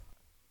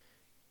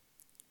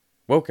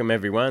Welcome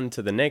everyone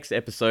to the next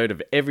episode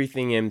of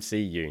Everything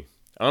MCU.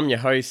 I'm your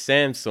host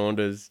Sam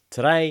Saunders.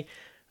 Today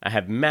I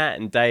have Matt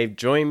and Dave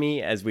join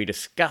me as we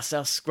discuss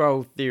our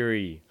Skrull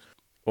theory.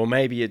 Or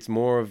maybe it's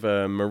more of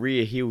a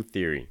Maria Hill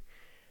theory.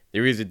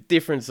 There is a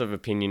difference of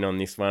opinion on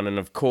this one, and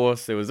of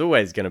course there was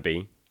always going to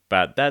be,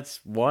 but that's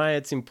why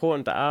it's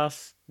important to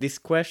ask this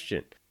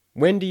question.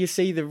 When do you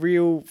see the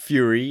real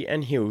Fury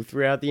and Hill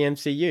throughout the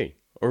MCU?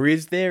 Or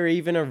is there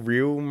even a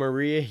real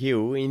Maria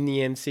Hill in the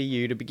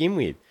MCU to begin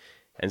with?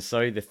 And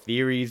so the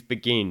theories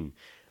begin.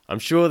 I'm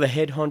sure the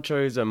head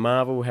honchos at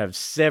Marvel have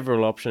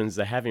several options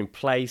they have in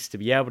place to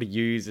be able to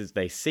use as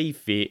they see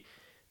fit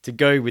to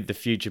go with the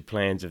future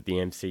plans of the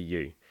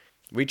MCU.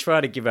 We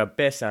try to give our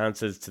best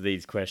answers to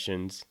these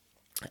questions.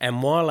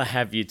 And while I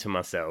have you to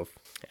myself,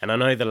 and I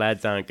know the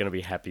lads aren't going to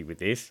be happy with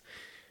this,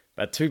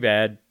 but too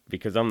bad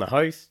because I'm the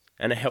host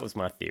and it helps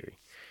my theory.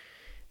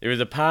 There is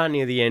a part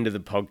near the end of the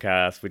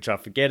podcast which I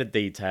forget a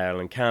detail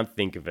and can't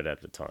think of it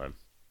at the time.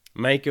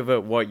 Make of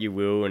it what you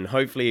will, and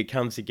hopefully it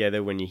comes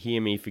together when you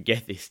hear me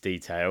forget this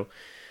detail.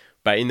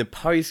 But in the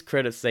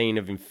post-credit scene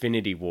of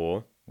Infinity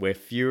War, where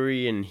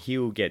Fury and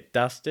Hill get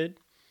dusted,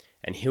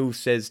 and Hill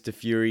says to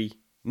Fury,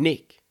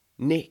 Nick,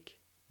 Nick,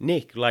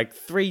 Nick, like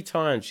 3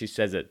 times she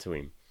says it to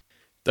him.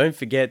 Don't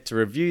forget to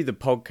review the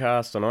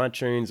podcast on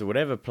iTunes or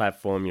whatever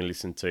platform you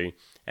listen to,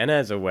 and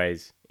as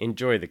always,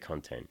 enjoy the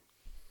content.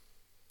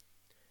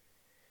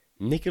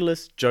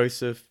 Nicholas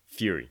Joseph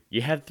Fury.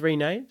 You had 3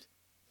 names?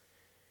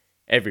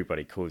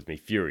 Everybody calls me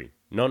Fury.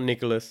 Not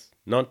Nicholas,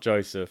 not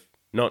Joseph,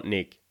 not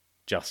Nick,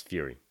 just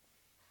Fury.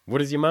 What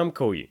does your mum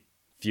call you?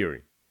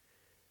 Fury.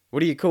 What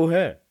do you call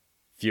her?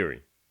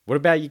 Fury. What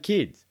about your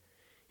kids?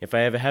 If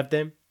I ever have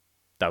them,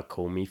 they'll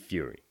call me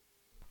Fury.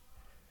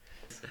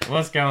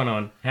 What's going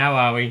on? How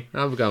are we?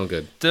 I'm going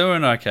good.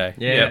 Doing okay.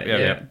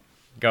 Yep.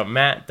 Got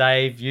Matt,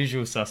 Dave,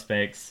 usual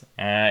suspects,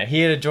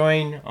 here to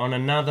join on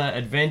another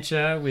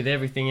adventure with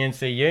Everything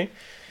MCU.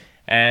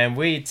 And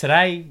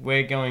today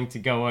we're going to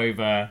go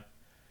over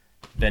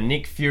the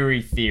Nick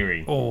Fury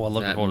theory. Oh, I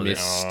love That all of this.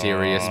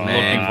 mysterious Looking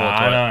man. forward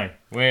to I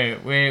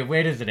it. know.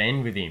 Where does it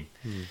end with him?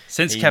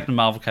 Since Captain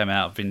Marvel came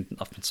out, I've been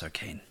so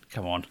keen.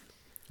 Come on.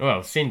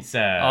 Well, since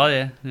Since Far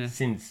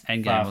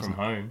Endgame, From wasn't it?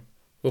 Home.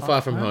 Well,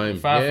 Far From Home.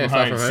 Far From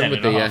Home set with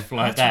it the off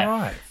like That's that.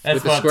 right. That's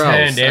with the what Skrulls,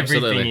 turned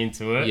everything absolutely.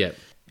 into it. Yeah,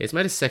 it's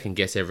made us second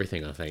guess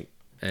everything. I think,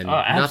 and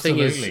Oh, nothing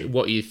is absolutely.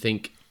 what you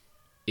think.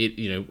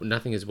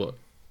 Nothing is what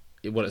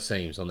it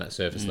seems on that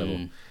surface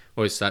level.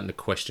 Always starting to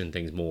question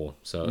things more.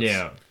 So it's,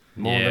 Yeah.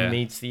 More Yeah. than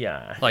meets the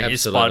eye. Like,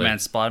 Absolutely.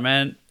 is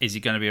Spider-Man? Is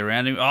he going to be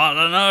around him? Oh, I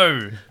don't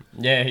know.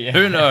 Yeah.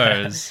 Who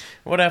knows?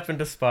 What happened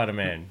to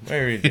Spider-Man?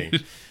 Where is he?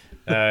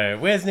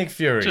 Where's Nick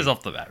Fury? Just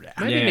off the bat now.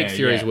 maybe Yeah, Nick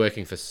Fury's yeah.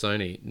 working for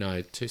Sony.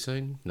 No, too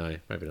soon. No,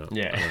 maybe not.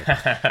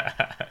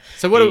 Yeah.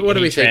 So what do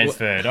He we think?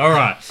 transferred. All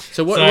right.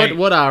 So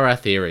what are our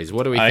theories?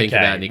 What do we think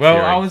about Nick well,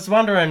 Fury? I was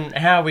wondering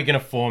how we're going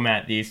to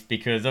format this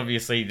because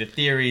obviously the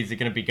theories are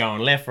going to be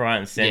going left, right,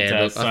 and centre.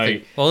 Yeah, look, so I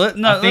think-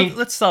 Well, think-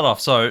 let's start off.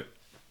 So,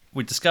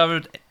 we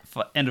discovered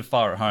end of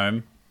Far at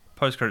Home,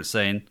 post-credit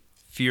scene,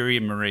 Fury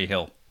and Maria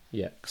Hill,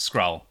 yeah,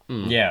 Skrull.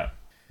 yeah.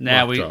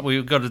 Now Mic drop.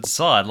 we've got to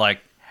decide, like,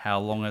 how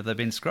long have they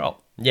been Skrull?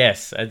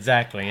 Yes,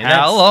 exactly. And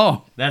How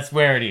long? That's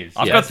where it is.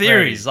 I've Yeah, got that's where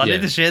it theories. is. I Yeah.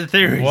 need to share the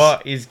theories.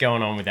 What is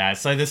going on with that?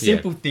 So the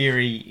simple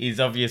theory is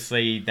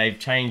obviously they've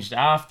changed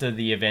after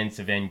the events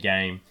of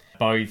Endgame,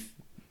 both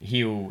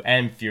Hill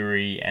and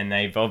Fury, and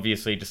they've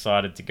obviously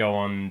decided to go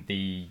on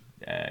the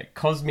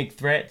cosmic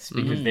threats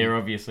because they're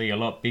obviously a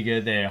lot bigger.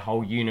 They're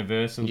whole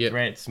universal Yep.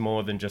 threats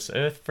more than just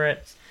Earth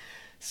threats.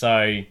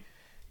 So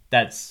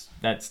that's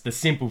the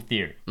simple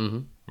theory,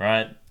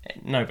 right?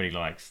 Nobody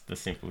likes the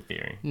simple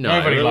theory. No,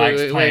 Nobody we-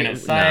 likes we- playing we- it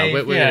safe.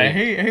 no,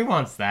 we- Who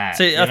wants that?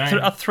 See, you know?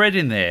 a thread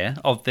in there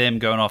of them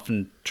going off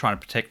and trying to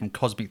protect from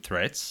cosmic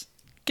threats.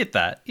 Get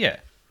that, yeah.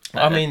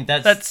 I mean,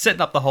 that's- that's setting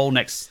up the whole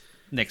next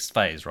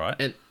phase, right?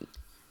 and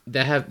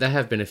there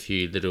have been a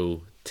few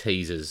little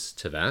teasers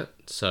to that.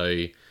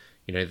 So,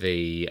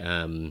 the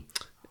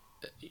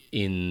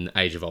in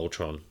Age of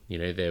Ultron,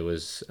 there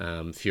was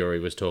Fury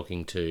was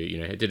talking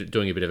to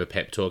doing a bit of a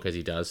pep talk as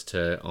he does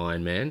to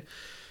Iron Man,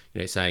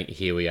 saying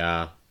here we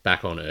are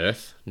back on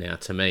Earth now.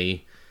 To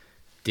me,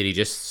 did he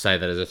just say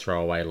that as a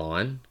throwaway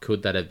line?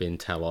 Could that have been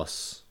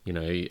Talos?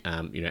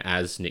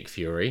 As Nick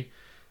Fury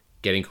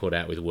getting caught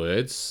out with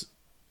words.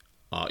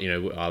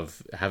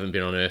 Haven't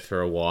been on Earth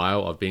for a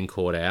while. I've been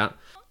caught out.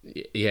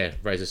 Yeah,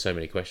 raises so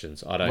many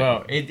questions. I don't.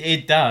 Well,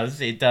 it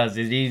does. It does.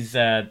 It is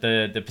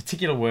the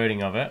particular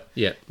wording of it.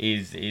 Yeah.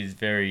 Is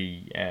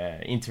very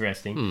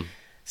interesting.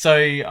 So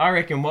I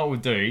reckon what we'll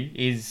do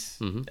is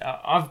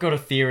I've got a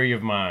theory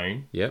of my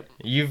own. Yep.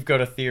 You've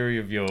got a theory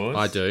of yours.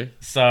 I do.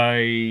 So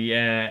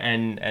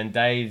and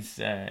Dave's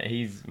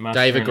he's mustering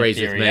Dave a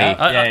agrees with theory me. up.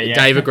 Yeah.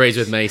 Dave agrees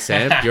with me,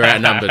 Sam. You're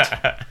outnumbered.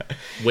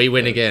 We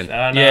win again.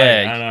 I know.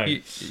 yeah, I know.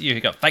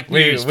 you got fake We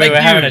news. were fake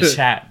having a news.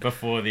 chat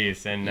before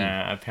this, and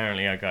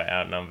apparently I got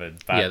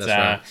outnumbered. But, Yeah, that's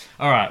right.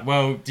 All right.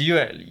 Well, do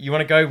you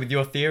want to go with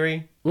your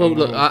theory? Well,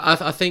 look,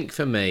 I think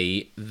for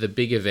me, the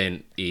big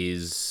event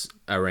is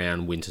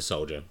around Winter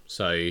Soldier.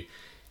 So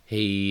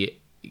he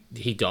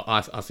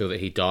I feel that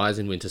he dies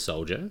in Winter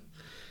Soldier,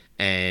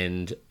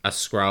 and a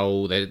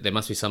Skrull. There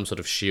must be some sort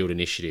of Shield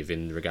initiative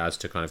in regards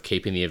to kind of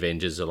keeping the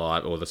Avengers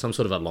alive, or some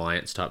sort of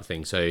alliance type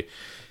thing. So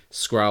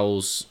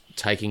Skrulls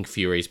taking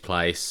Fury's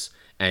place,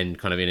 and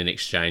kind of in an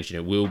exchange,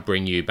 we'll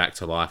bring you back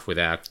to life with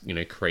our,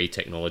 Kree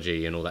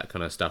technology and all that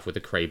kind of stuff with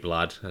the Kree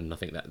blood. And I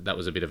think that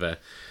was a bit of a,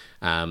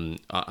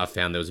 I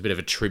found there was a bit of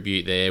a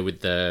tribute there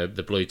with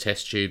the blue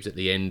test tubes at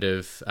the end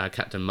of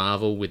Captain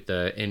Marvel with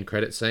the end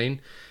credit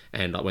scene.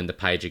 And like when the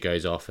pager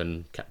goes off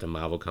and Captain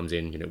Marvel comes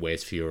in,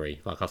 where's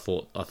Fury? Like I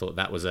thought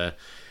that was a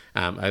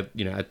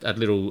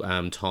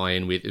little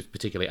tie-in with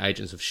particularly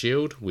Agents of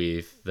S.H.I.E.L.D.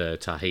 with the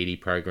Tahiti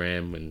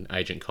program and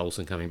Agent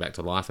Coulson coming back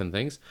to life and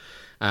things.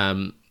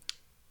 So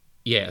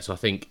I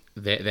think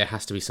there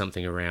has to be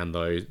something around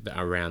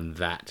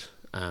that.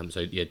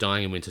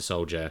 Dying in Winter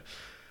Soldier,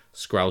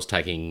 Skrulls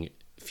taking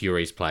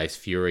Fury's place,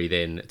 Fury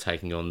then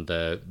taking on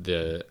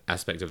the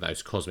aspect of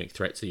those cosmic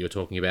threats that you're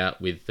talking about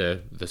with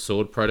the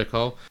Sword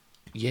Protocol.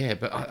 Yeah,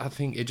 but I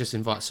think it just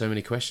invites so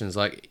many questions.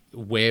 Like,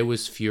 where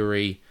was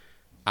Fury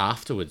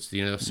afterwards?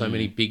 There's so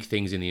many big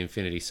things in the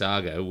Infinity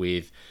Saga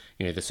with,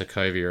 the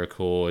Sokovia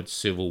Accord,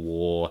 Civil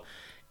War.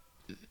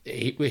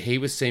 He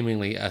was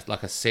seemingly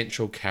like a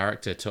central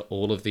character to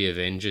all of the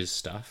Avengers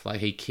stuff. Like,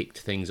 he kicked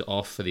things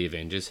off for the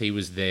Avengers. He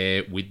was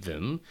there with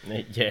them.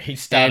 Yeah, he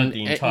started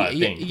the entire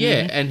thing.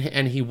 Yeah,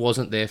 and he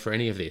wasn't there for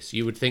any of this.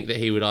 You would think that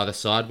he would either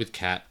side with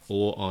Cap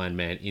or Iron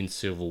Man in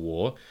Civil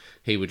War.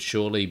 He would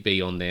surely be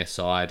on their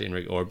side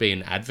or be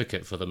an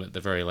advocate for them at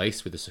the very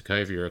least with the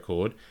Sokovia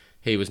Accord.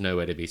 He was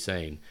nowhere to be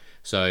seen.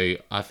 So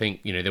I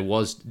think, there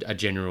was a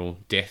general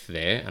death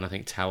there, and I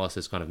think Talos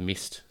has kind of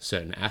missed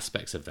certain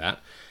aspects of that.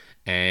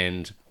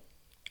 And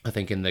I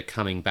think in the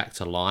coming back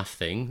to life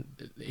thing,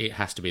 it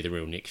has to be the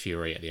real Nick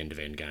Fury at the end of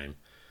Endgame.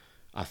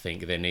 I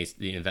think there needs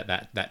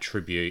that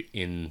tribute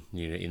in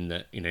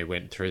that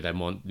went through the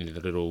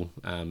little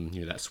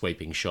that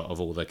sweeping shot of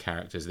all the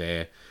characters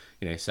there,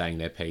 saying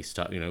their piece,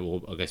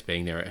 or I guess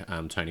being there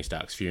at Tony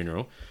Stark's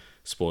funeral.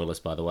 Spoilers,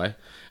 by the way.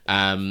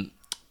 And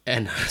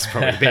it's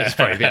probably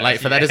a bit late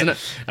for that, isn't it?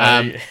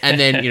 And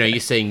then you're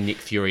seeing Nick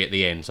Fury at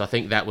the end. So I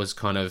think that was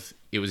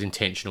it was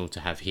intentional to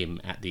have him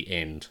at the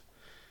end.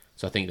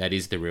 So I think that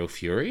is the real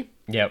Fury.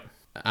 Yep.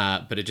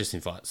 But it just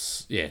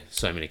invites,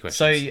 so many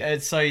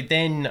questions. So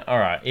then, all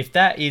right, if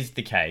that is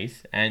the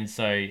case, and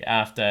so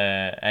after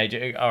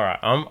AJ, all right,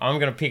 I'm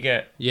gonna pick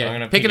it. Yeah, I'm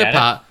gonna pick it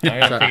apart. I'm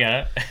gonna pick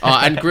at it.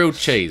 And grilled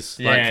cheese.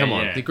 Come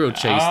on, the grilled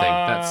cheese thing.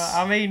 That's.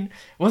 I mean,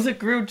 was it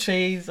grilled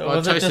cheese or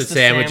was toasted it just a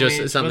sandwich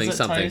or something?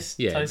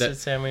 Toasted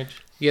sandwich.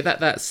 Yeah,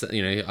 that's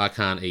I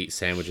can't eat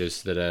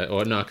sandwiches that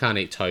are, I can't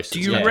eat toast. Do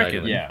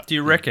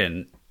you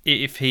reckon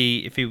if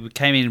he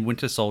came in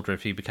Winter Soldier,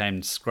 if he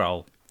became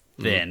Skrull,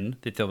 then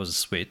if there was a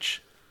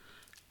switch,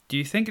 do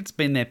you think it's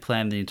been their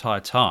plan the entire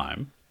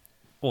time,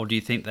 or do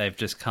you think they've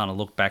just kind of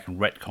looked back and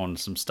retconned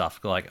some stuff,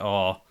 like,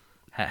 how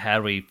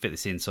do we fit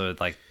this in? So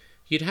like,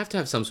 you'd have to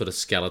have some sort of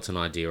skeleton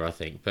idea, I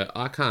think, but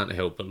I can't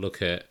help but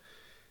look at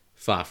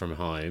Far From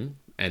Home,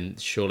 and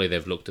surely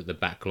they've looked at the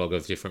backlog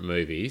of different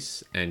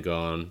movies and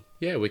gone,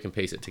 yeah, we can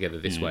piece it together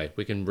this way.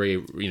 We can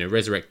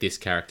resurrect this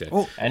character.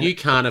 And you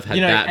can't have had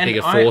that big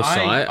a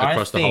foresight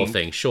across the whole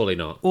thing. Surely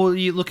not. Well,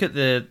 you look at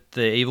the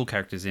evil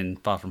characters in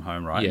Far From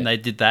Home, right? Yeah. And they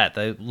did that.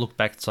 They looked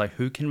back, it's like,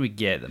 who can we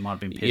get that might have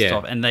been pissed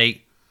off? And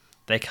they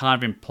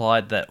kind of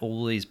implied that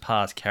all these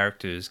past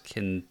characters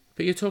can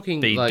but you're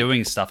talking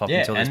doing stuff up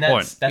until this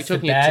point. That's the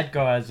bad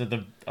guys of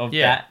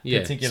that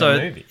particular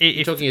movie.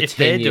 You're talking a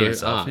 10-year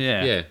stuff.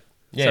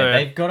 Yeah, so,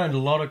 they've got a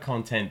lot of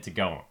content to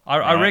go on.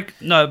 I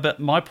reckon no, but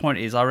my point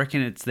is, I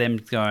reckon it's them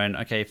going,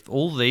 okay, if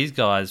all these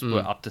guys were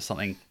up to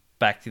something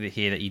back to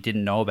here that you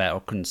didn't know about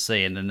or couldn't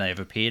see, and then they've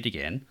appeared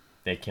again,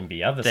 there can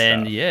be other stuff.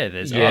 Then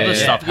there's other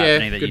stuff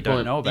happening that you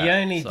don't know about.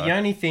 The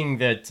only thing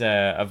that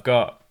I've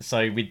got,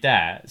 so with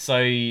that,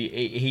 so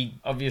he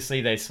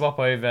obviously they swap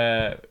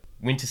over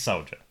Winter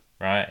Soldier.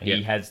 Right,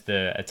 he has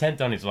the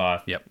attempt on his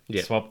life. Yep.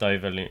 Swapped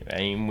over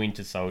in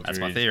Winter Soldier. That's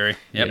my theory.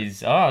 Yep.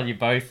 You're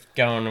both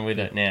going with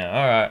it now.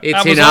 All right, it's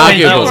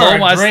inarguable. That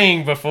was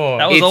agreeing before.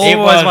 That was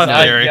always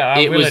my theory.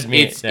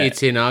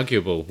 It's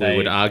inarguable. We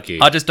would argue.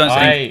 I just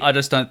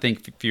don't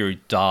think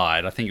Fury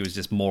died. I think he was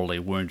just mortally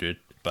wounded.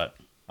 But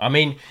I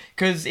mean,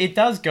 because it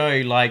does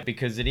go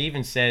because it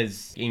even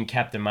says in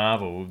Captain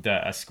Marvel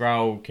that a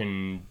Skrull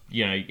can,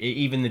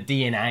 even the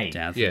DNA,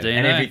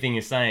 and everything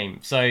is the same.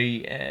 So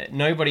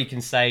nobody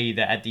can say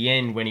that at the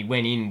end when he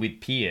went in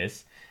with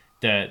Pierce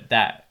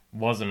that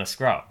wasn't a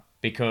Skrull,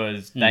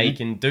 because they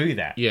can do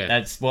that. Yeah,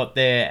 that's what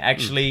they're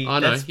actually.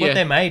 That's what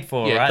they're made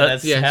for, right?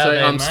 That's how so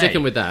they're I'm made.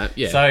 Sticking with that.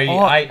 Yeah. So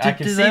I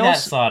can see that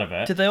side of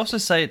it. Did they also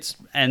say it's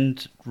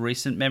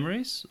recent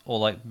memories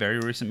or very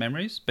recent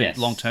memories, but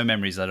long-term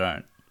memories they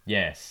don't?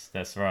 Yes,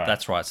 that's right.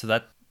 That's right. So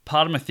that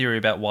part of my theory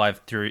about why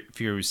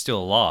Fury was still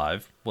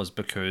alive was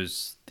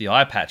because the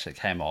eye patch that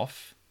came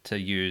off to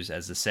use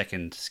as the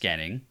second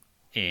scanning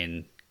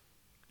in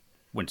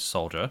Winter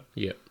Soldier.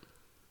 Yep.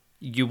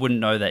 You wouldn't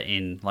know that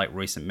in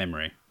recent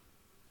memory.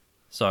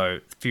 So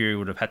Fury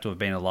would have had to have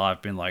been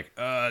alive, been like,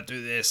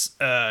 do this,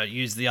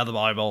 use the other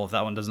eyeball if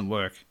that one doesn't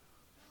work.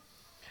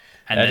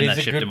 And That then is that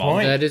a shipped good him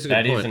point. off. That is a good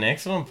That point. is an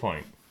excellent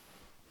point.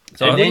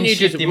 So And then Wouldn't you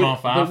shipped just- him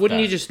off but wouldn't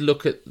after. you just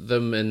look at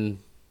them and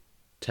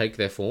take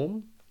their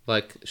form?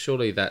 Like,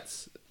 surely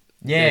that's...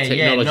 Yeah, the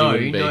technology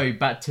wouldn't be. no,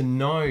 but to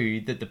know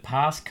that the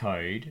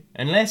passcode,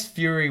 unless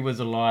Fury was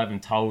alive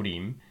and told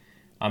him,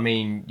 I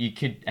mean, you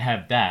could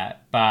have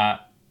that,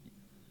 but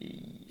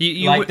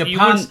you like the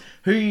pass,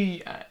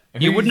 you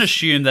who's- wouldn't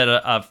assume that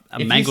a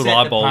you mangled set the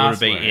eyeball would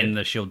be password- in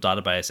the Shield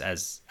database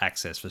as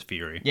access for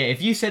Fury. Yeah,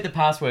 if you set the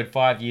password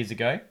 5 years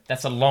ago,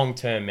 that's a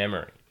long-term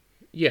memory.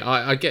 Yeah,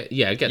 I get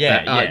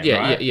that.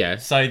 Right? Yeah.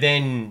 So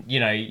then,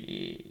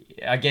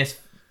 I guess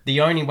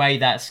the only way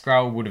that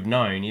Skrull would have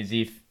known is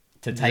if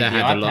to take They the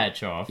had eye the lo-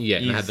 patch off. Yeah,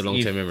 and is had the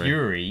long-term if memory.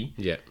 Fury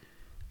Yeah.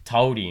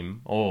 told him,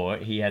 or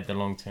he had the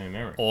long-term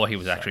memory. Or he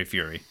was actually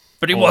Fury.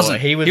 But he Or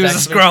wasn't. He was a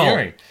actually Skrull.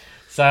 Fury.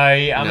 So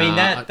I mean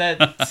Nah,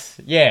 that's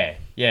yeah.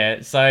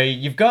 So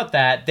you've got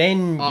that.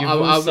 Then you've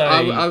also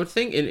I would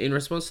think in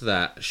response to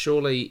that,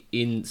 surely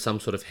in some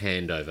sort of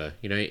handover,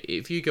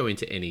 if you go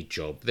into any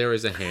job, there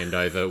is a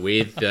handover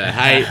with,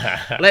 hey,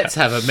 let's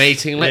have a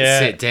meeting, let's Yeah,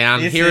 sit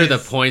down, this here are the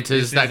is-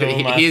 pointers, this is all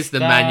my here's the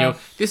stuff. manual,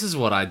 this is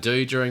what I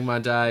do during my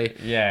day,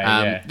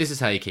 Yeah. this is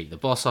how you keep the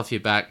boss off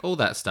your back, all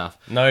that stuff.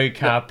 no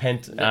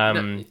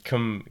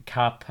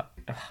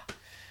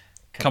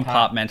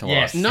Compartmentalized.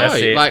 Yes. No, That's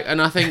it.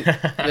 and I think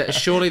that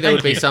surely there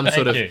would be some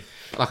sort of you.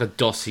 like a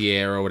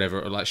dossier or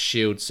whatever, or like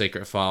Shield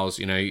secret files,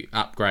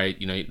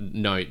 upgrade,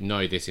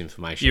 know this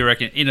information. You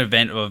reckon in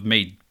event of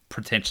me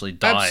potentially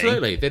dying,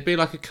 Absolutely, there'd be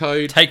like a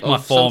code. take my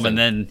of form something.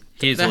 and then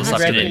here's That all the has stuff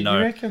you to be- didn't You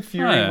know. reckon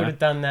Fury Yeah. would have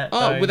done that?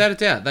 Oh, though? without a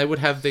doubt, they would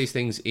have these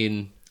things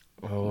in.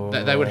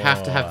 They would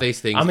have to have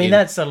these things. I mean, in.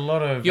 that's a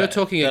lot of. You're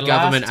talking a the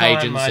government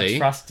last time agency. I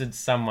trusted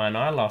someone,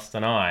 I lost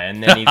an eye,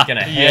 and then he's going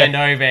to hand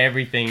over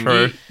everything.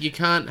 True. You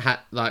can't have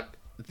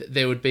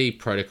there would be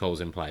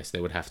protocols in place.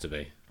 There would have to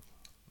be.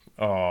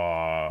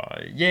 Oh,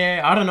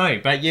 yeah, I don't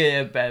know,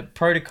 but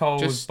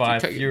protocols by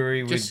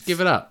Fury would Just give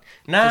it up.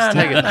 Nah, Just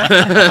take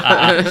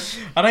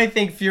it. I don't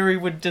think Fury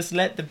would just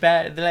let the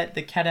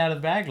cat out of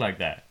the bag like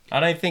that. I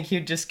don't think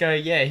he'd just go,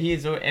 yeah,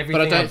 here's everything.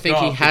 don't I've think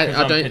got he had- because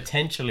I I'm don't-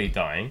 potentially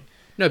dying.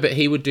 No, but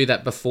he would do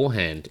that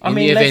beforehand. I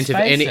mean, let's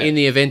face it. In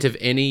the event of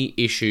any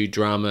issue,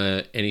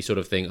 drama, any sort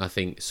of thing, I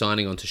think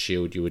signing on to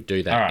Shield, you would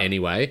do that Alright.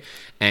 anyway.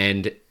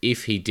 And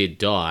if he did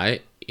die,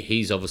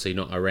 he's obviously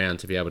not around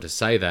to be able to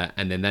say that,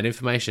 and then that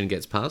information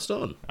gets passed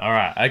on. All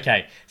right,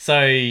 okay.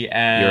 So you're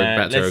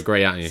about to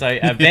agree, aren't you? So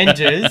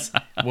Avengers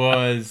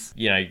was,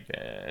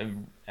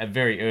 a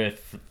very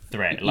Earth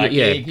threat. Like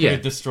Yeah, it could yeah.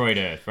 have destroyed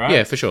Earth, right?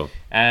 Yeah, for sure.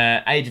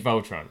 Age of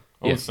Ultron.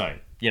 Yeah. Also,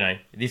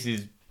 this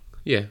is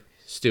Yeah,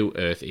 still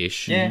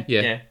Earth-ish.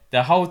 yeah.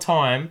 The whole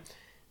time,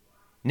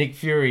 Nick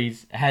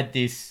Fury's had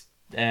this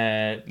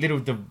little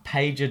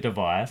pager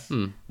device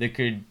that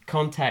could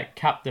contact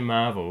Captain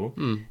Marvel,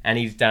 and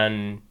he's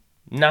done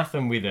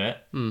nothing with it.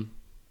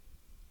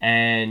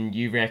 And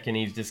you reckon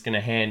he's just going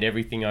to hand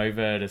everything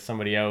over to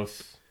somebody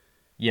else?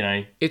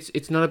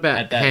 It's not about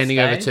At that handing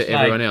over stage, to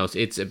everyone else.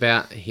 It's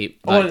about him.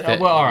 Well,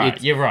 all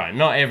right, you're right.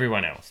 Not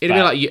everyone else. It'd be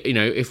but-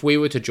 like, if we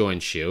were to join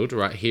SHIELD,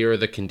 right, here are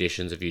the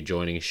conditions of you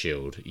joining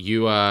SHIELD.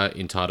 You are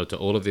entitled to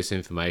all of this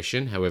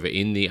information. However,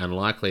 in the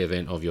unlikely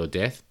event of your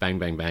death, bang,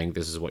 bang, bang,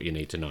 this is what you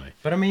need to know.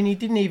 But I mean, he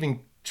didn't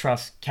even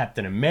trust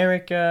Captain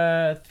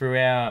America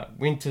throughout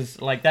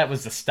Winter's. Like, that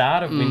was the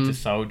start of Winter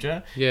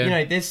Soldier.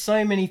 Yeah. There's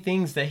so many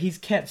things that he's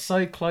kept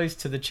so close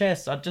to the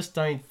chest. I just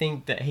don't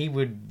think that he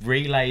would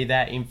relay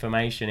that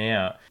information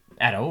out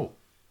at all.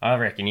 I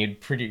reckon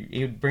he'd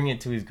bring it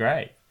to his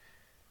grave.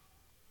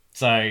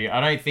 So I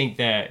don't think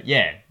that.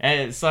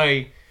 Yeah.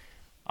 So.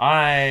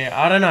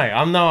 I don't know.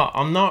 I'm not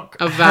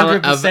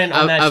 100%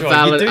 on that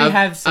sure. You do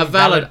have some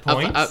valid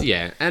points.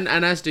 Yeah, and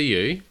as do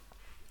you.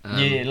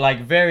 Yeah,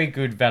 like very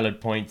good valid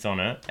points on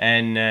it,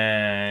 and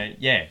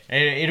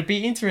it'll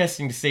be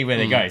interesting to see where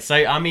they go. So,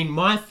 I mean,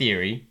 my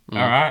theory. All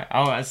right,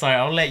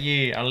 I'll let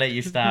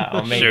you start.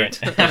 I'll make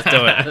Shoot, it. let's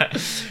do it.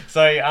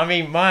 So, I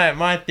mean,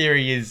 my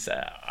theory is,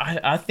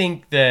 I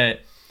think that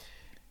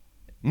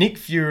Nick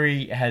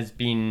Fury has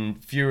been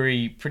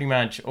Fury pretty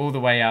much all the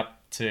way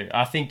up to.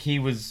 I think he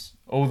was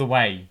all the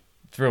way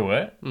through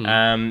it,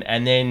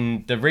 and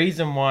then the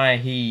reason why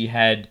he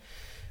had,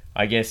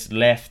 I guess,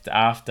 left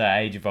after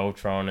Age of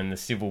Ultron and the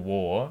Civil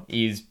War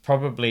is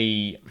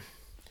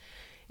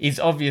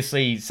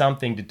obviously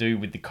something to do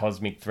with the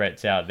cosmic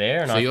threats out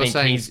there, and So I you're think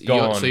saying he's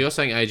gone. So you're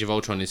saying Age of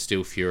Ultron is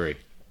still Fury.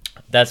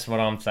 That's what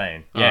I'm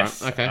saying.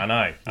 Yes, okay. I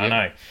know.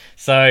 Yeah.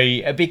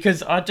 So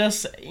because I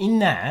just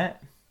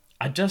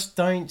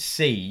don't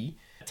see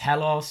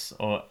Talos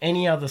or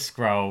any other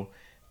Skrull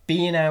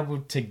being able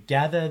to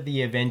gather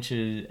the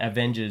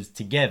Avengers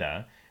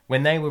together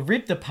when they were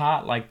ripped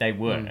apart like they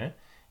were.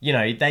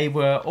 They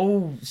were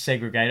all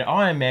segregated.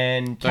 Iron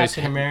Man,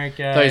 Captain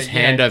America. Those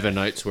handover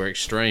notes were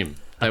extreme.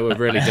 They were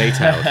really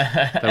detailed.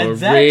 They were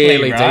Exactly,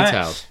 really right?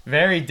 detailed.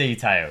 Very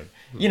detailed.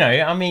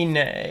 I mean,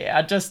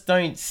 I just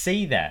don't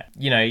see that.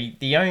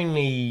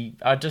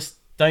 I just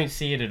don't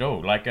see it at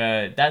all. Like,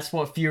 that's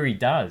what Fury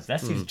does.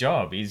 That's his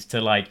job, is to,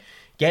 like,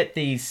 get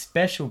these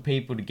special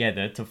people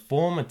together to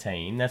form a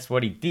team. That's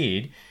what he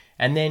did.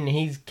 And then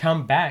he's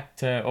come back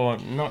to, or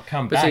not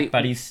come back, see,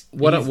 but he's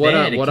what he's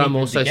there to what keep I'm them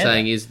also together.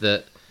 saying is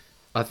that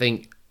I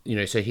think, you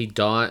know, so he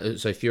died.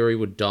 So Fury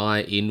would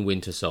die in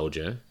Winter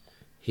Soldier.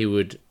 He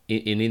would,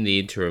 in the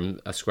interim,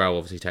 a Skrull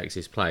obviously takes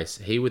his place.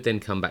 He would then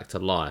come back to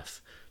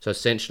life. So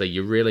essentially,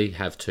 you really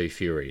have two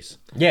Furies.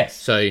 Yes.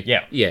 So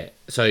yeah.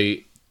 So,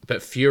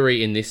 but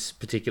Fury in this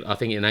particular, I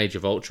think in Age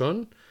of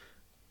Ultron,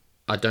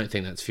 I don't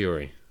think that's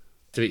Fury.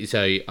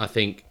 So I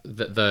think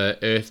that the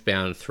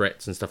Earthbound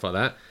threats and stuff like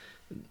that,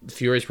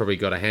 Fury's probably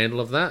got a handle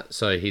of that.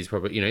 So he's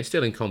probably, you know,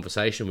 still in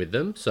conversation with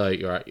them. So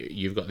you're right,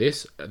 you've got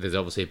this. There's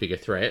obviously a bigger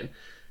threat.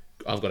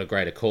 I've got a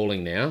greater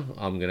calling now.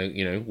 I'm gonna,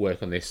 you know,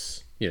 work on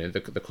this, you know,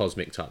 the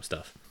cosmic type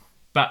stuff.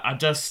 But I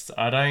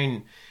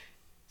don't.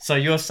 So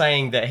you're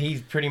saying that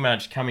he's pretty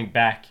much coming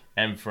back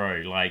and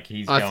fro, like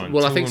he's going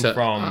to and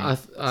from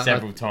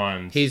several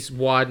times. He's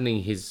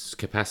widening his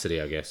capacity,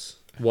 I guess.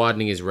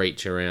 Widening his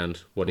reach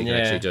around what he can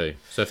actually do.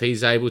 So if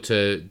he's able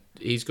to,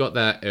 he's got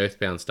that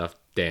Earthbound stuff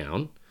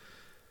down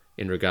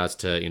in regards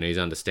to, you know, his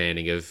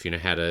understanding of, you know,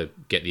 how to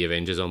get the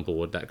Avengers on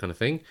board, that kind of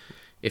thing.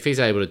 If he's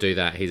able to do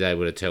that, he's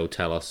able to tell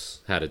Talos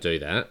how to do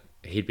that.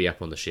 He'd be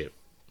up on the ship.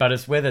 But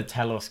it's whether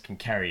Talos can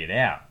carry it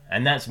out.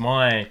 And that's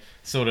my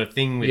sort of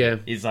thing with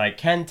it, is like,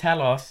 can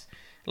Talos,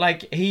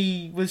 like,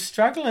 he was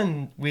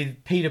struggling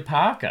with Peter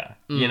Parker,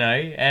 you know,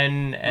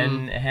 and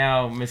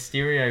how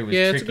Mysterio was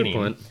tricking it's a good him.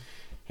 point.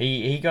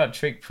 He got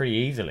tricked pretty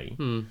easily.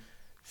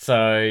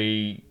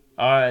 So,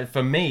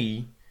 for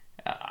me,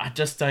 I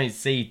just don't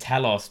see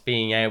Talos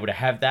being able to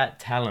have that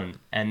talent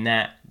and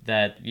that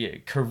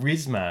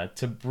charisma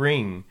to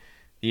bring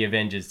the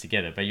Avengers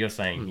together. But you're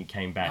saying he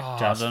came back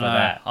just for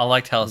that. I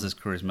like Talos'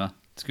 charisma.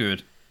 It's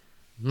good.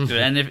 It's good.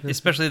 And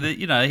especially that,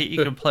 you know, he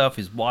could play off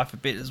his wife a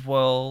bit as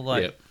well.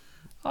 Like,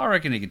 I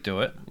reckon he could do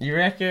it. You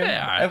reckon?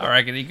 Yeah, I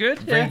reckon he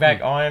could. Bring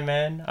back Iron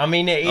Man. I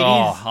mean, it is.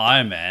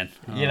 Iron Man.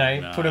 You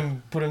know,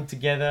 put them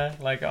together.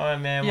 Like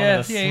Iron Man, one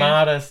of the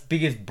smartest,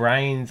 biggest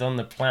brains on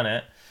the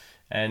planet.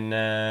 And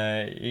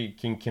you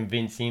can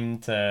convince him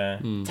to...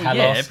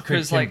 Talos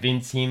could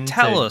convince him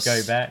Talos,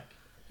 to go back.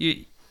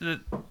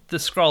 The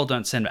Skrull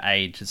don't seem to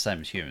age the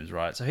same as humans,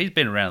 right? So he's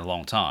been around a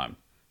long time.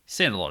 He's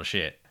seen a lot of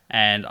shit.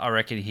 And I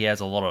reckon he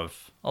has a lot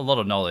of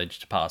knowledge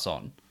to pass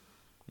on.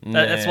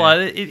 That's why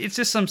it's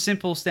just some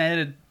simple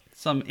standard,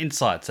 some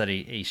insights that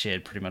he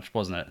shared pretty much,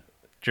 wasn't it?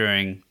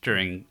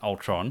 During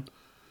Ultron.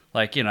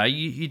 Like, you know,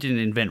 you didn't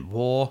invent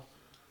war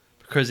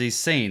because he's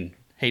seen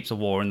heaps of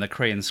war in the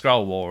Kree and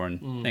Skrull War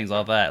and things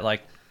like that.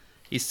 Like,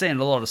 he's seen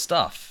a lot of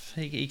stuff.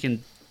 He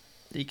can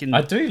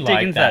I do dig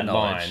like into that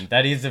knowledge. line.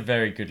 That is a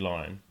very good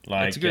line.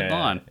 Like, it's a good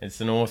line.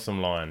 It's an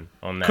awesome line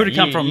on that. Could have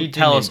come from you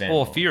didn't Talos invent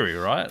or war. Fury,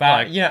 right?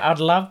 But I'd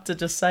love to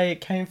just say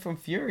it came from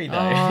Fury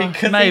though,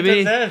 because maybe. he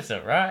deserves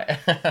it, right?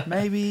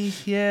 Maybe,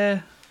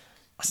 yeah.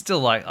 I still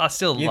like You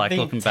think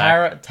looking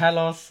back.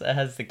 Talos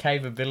has the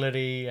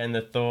capability and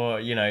the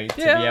thought, you know, to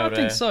be Yeah, able I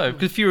think so.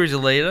 Because Fury's a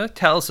leader.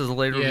 Talos is a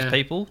leader of his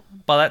people.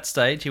 By that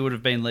stage, he would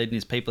have been leading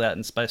his people out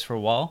in space for a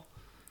while.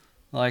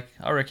 Like,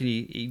 I reckon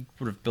he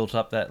would have built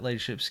up that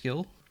leadership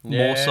skill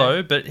more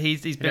so. But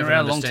he's been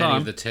around a long time.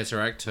 Of the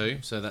Tesseract too,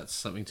 so that's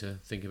something to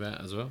think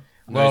about as well.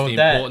 Well, Knows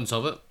the importance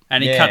of it.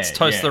 And he cuts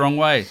toast the wrong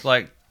way.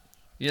 Like,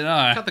 you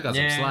know. Cut the guy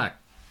some slack.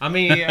 I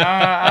mean,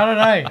 I don't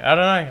know.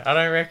 I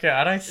don't reckon.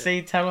 I don't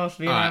see Talos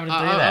being able to do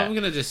that. I'm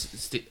gonna just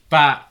stick.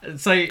 But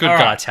so good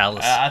guy,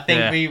 Talos. I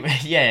think we,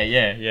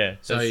 yeah.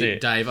 So that's it.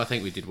 Dave, I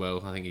think we did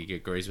well. I think he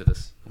agrees with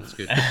us. That's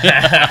good.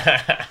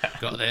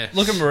 Got there.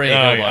 Look at Maria.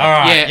 All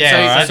right.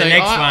 So the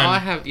next one. I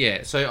have.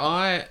 Yeah. So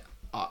I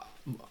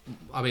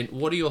mean,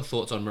 what are your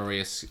thoughts on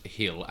Maria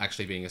Hill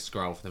actually being a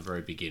Skrull from the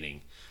very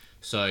beginning?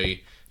 So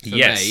for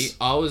me,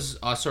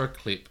 I saw a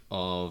clip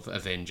of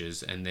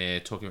Avengers, and they're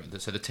talking about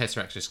so the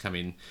Tesseract just come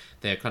in.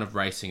 They're kind of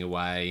racing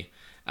away.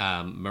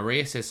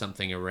 Maria says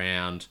something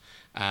around.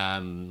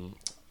 You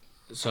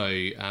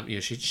know,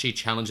 she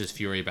challenges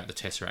Fury about the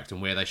Tesseract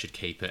and where they should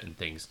keep it and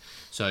things.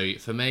 So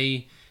for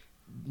me,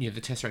 you know,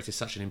 the Tesseract is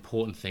such an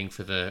important thing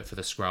for the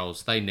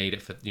Skrulls. They need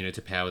it for, you know,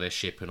 to power their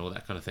ship and all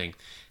that kind of thing.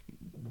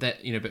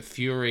 That, you know, but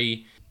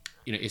Fury,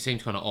 you know, it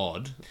seemed kind of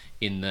odd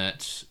in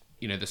that,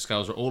 you know, the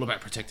Skrulls are all about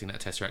protecting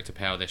that Tesseract to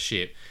power their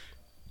ship.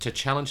 To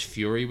challenge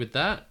Fury with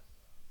that,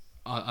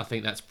 I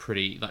think that's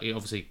pretty, like,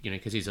 obviously, you know,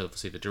 because he's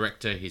obviously the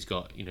director, he's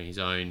got, you know, his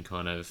own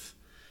kind of,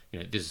 you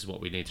know, this is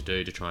what we need to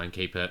do to try and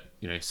keep it,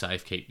 you know,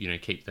 safe, keep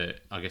the,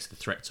 I guess, the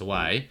threats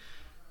away.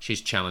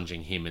 She's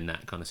challenging him in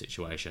that kind of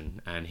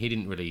situation, and he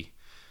didn't really.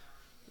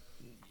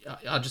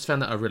 I just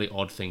found that a really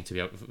odd thing to be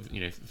able,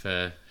 you know,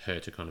 for her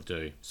to kind of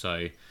do.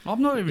 So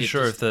I'm not even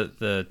sure if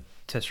the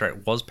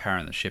Tesseract was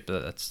powering the ship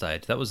at that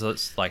stage. That was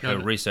like her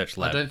research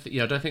lab. I don't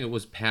think it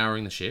was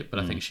powering the ship, but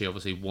I think she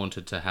obviously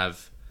wanted to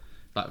have.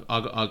 Like,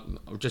 I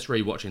just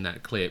rewatching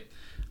that clip,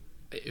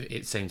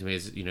 it seemed to me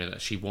as, you know,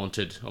 that she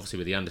wanted, obviously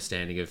with the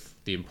understanding of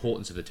the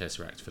importance of the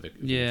Tesseract for the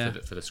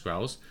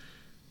Skrulls.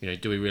 You know,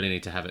 do we really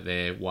need to have it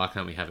there? Why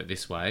can't we have it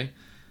this way?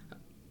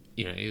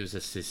 you know, it was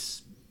just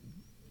this.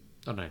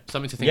 I don't know,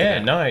 something to think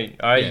Yeah, about.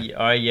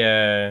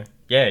 no,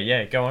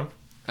 yeah, go on.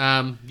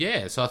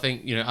 So I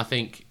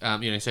think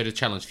so to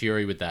challenge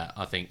Fury with that,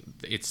 I think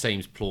it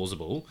seems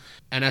plausible.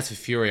 And as for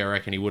Fury, I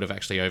reckon he would have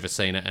actually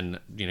overseen it and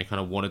kind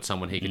of wanted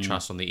someone he could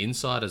trust on the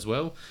inside as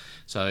well.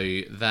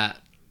 So that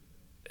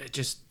it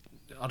just,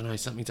 I don't know,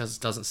 something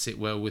doesn't sit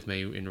well with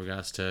me in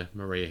regards to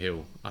Maria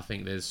Hill. I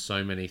think there's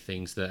so many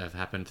things that have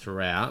happened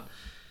throughout.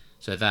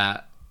 So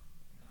that,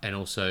 and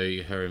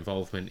also her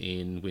involvement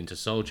in Winter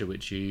Soldier,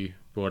 which you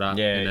brought up.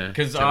 Yeah,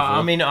 because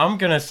I mean, I'm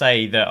gonna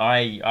say that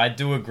I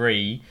do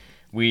agree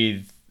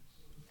with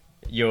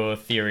your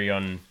theory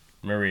on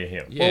Maria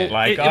Hill. Yeah.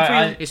 Like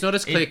it's not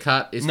as clear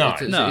cut. It's not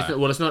clear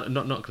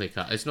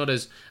cut. It's not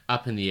as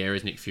up in the air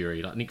as Nick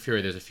Fury. Like Nick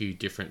Fury, there's a few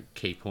different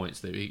key points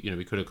that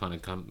we could have kind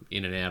of come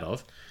in and out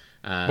of.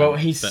 Well,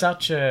 he's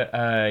such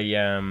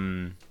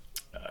an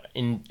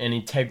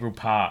integral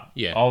part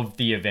of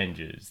the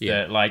Avengers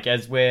that, like,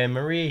 as where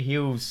Maria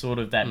Hill's sort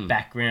of that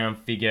background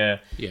figure.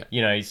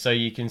 Yeah. So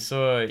you can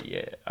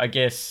I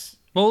guess.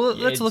 Well,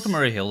 let's look at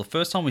Maria Hill. The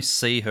first time we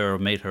see her or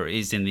meet her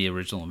is in the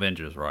original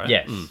Avengers, right?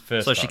 Yes.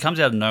 First So time. she comes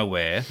out of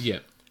nowhere. Yeah.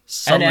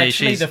 Suddenly and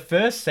actually, she's the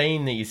first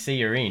scene that you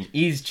see her in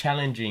is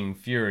challenging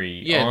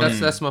Fury. Yeah,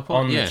 that's my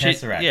point. On Yeah. the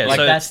Tesseract. Yeah, Like,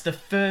 so- that's the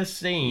first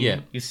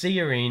scene you see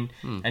her in,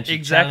 and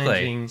she's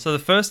challenging. So the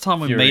first time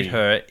we Fury. meet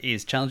her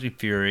is challenging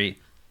Fury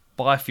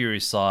by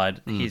Fury's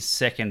side, his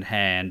second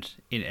hand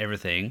in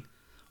everything.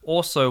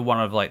 Also, one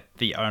of like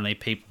the only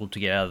people to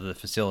get out of the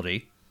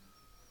facility,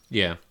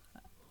 Yeah.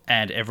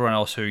 and everyone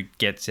else who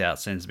gets out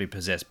seems to be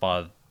possessed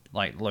by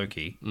like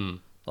Loki.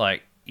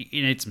 Like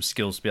you need some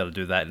skills to be able to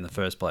do that in the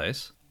first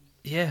place.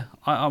 Yeah,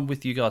 I'm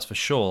with you guys for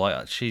sure. Like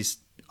I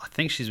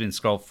think she's been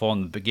Skrull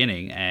from the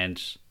beginning, and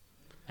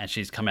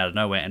she's come out of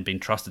nowhere and been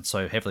trusted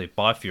so heavily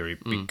by Fury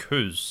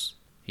because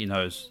he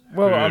knows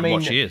who and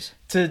what she is.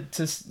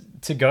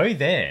 To go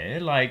there,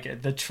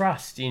 like the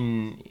trust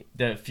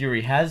that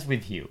Fury has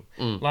with Hill.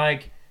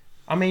 Like,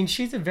 I mean,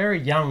 she's a very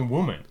young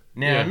woman.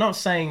 Now, I'm not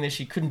saying that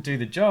she couldn't do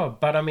the job,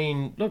 but I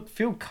mean, look,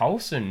 Phil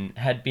Coulson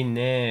had been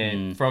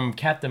there from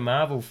Captain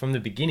Marvel from the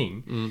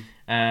beginning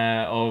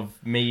of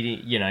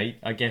meeting,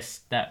 I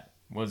guess that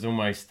was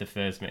almost the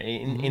first,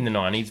 in the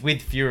 90s,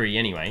 with Fury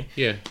anyway.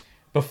 Yeah.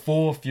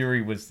 Before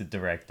Fury was the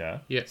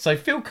director. Yeah. So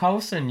Phil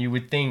Coulson, you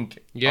would think,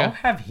 I'll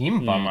have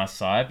him by my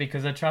side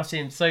because I trust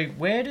him. So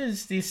where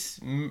does this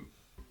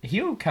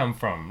Hill come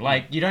from?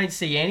 Like, you don't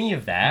see any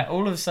of that.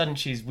 All of a sudden,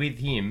 she's with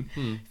him.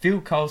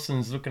 Phil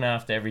Coulson's looking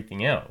after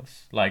everything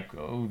else, like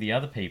all the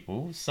other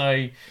people.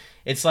 So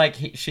it's like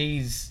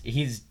she's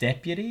his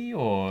deputy,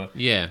 or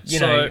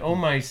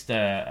almost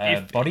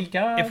a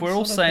bodyguard. If we're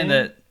all saying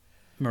that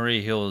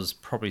Maria Hill is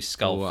probably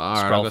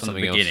Skrull from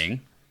the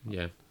beginning,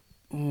 Yeah.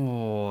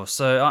 oh,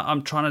 so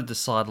I'm trying to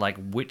decide like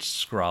which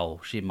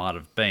Skrull she might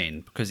have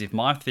been, because if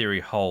my theory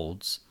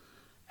holds.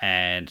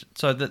 And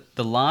so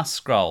the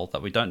last Skrull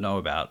that we don't know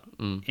about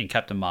in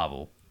Captain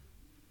Marvel,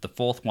 the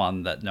fourth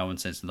one that no one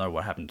seems to know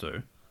what happened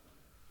to,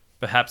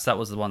 perhaps that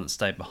was the one that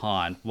stayed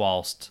behind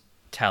whilst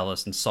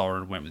Talos and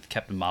Soren went with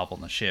Captain Marvel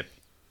on the ship,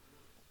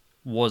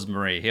 was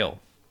Maria Hill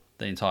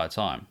the entire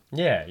time.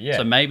 Yeah.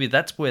 So maybe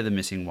that's where the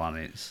missing one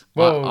is.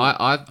 Well,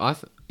 I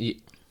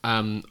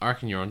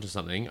reckon you're onto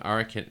something. I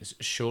reckon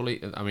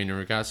surely, I mean, in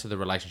regards to the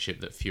relationship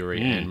that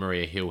Fury and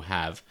Maria Hill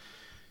have,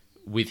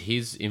 with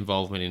his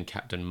involvement in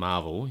Captain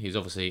Marvel, his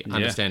obviously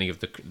understanding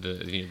of the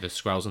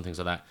Skrulls and things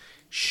like that.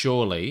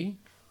 Surely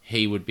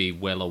he would be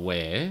well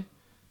aware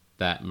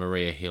that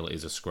Maria Hill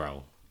is a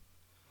Skrull.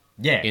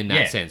 Yeah, in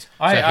that sense, so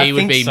I he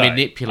would think be so.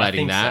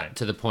 manipulating I think that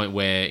to the point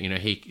where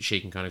she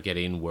can kind of get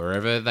in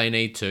wherever they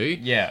need to.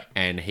 Yeah,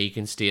 and he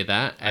can steer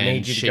that. I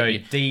need you to go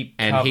deep.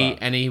 And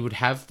cover. he would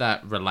have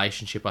that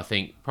relationship, I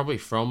think, probably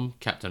from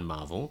Captain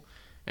Marvel,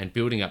 and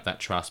building up that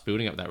trust,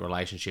 building up that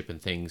relationship,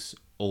 and things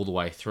all the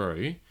way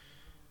through.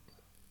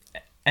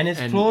 And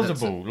it's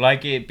plausible,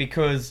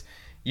 because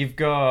you've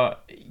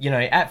got,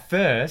 at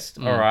first,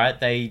 all right,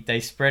 they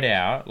spread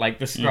out, like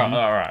the Skrull.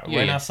 All right,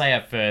 when I say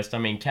at first, I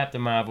mean Captain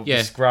Marvel, the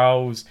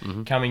Skrulls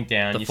coming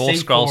down. The 4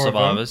 Skrull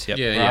survivors,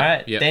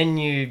 right? Then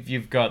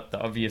you've got,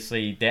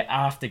 obviously, they're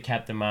after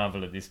Captain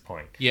Marvel at this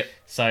point. Yep.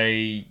 So,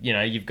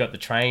 you've got the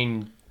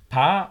train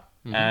part,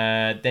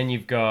 then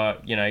you've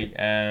got,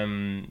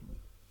 the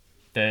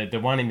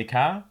one in the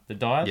car, the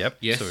dive. Yep.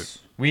 Yes. So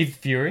with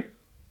Fury,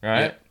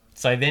 right? Yep.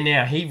 So then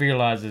now he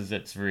realizes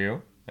it's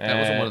real. That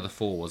wasn't one of the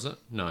 4, was it?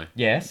 No.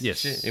 Yes.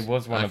 Yes. It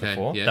was one of the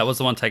 4. Yeah. that was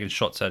the one taking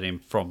shots at him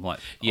from from the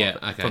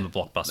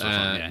blockbuster or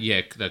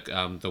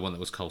something. The one that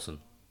was Coulson.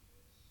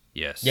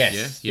 Yes.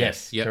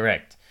 Yes. Yep.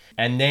 Correct.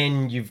 And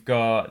then you've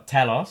got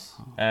Talos,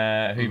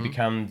 who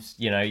becomes,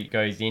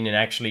 goes in and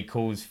actually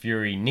calls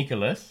Fury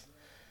Nicholas.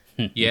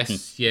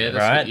 Yes. Yeah.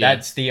 Right?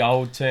 That's the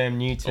old term,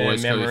 new term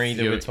Always go with memory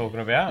that Fury. we're talking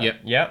about.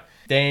 Yep.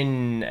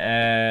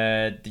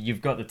 Then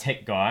you've got the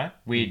tech guy,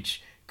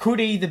 which could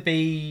either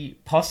be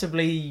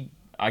possibly,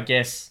 I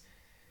guess,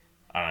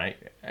 I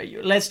don't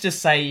know, let's just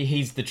say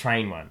he's the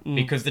train one,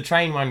 because the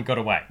train one got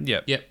away.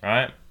 Yep. Yep.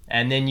 Right?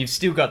 And then you've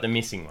still got the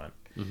missing one.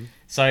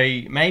 So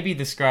maybe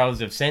the Skrulls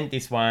have sent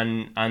this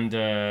one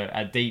under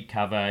a deep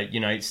cover,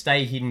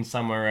 stay hidden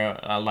somewhere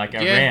around,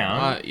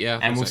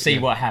 and we'll see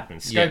what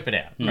happens. Scope it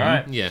out,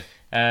 right?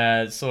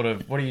 Yeah. Sort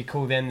of, what do you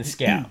call them? The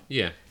scout.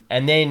 Yeah.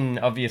 And then,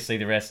 obviously,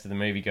 the rest of the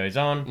movie goes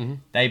on. Mm-hmm.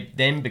 They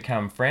then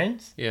become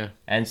friends. Yeah.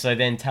 And so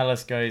then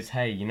Talos goes,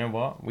 hey, you know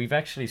what? We've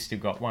actually still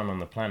got one on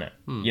the planet.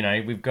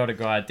 We've got a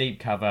guy, deep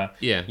cover.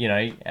 Yeah.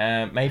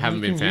 Maybe Haven't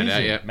you been can found use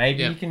out him. yet.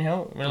 Maybe Yeah. you can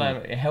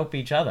help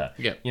each other.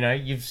 Yeah.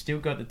 You've still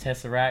got the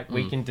Tesseract.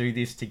 We can do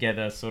this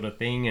together sort of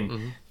thing.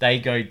 And they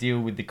go deal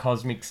with the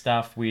cosmic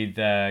stuff with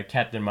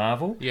Captain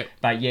Marvel. Yep.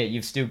 But yet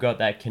you've still got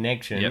that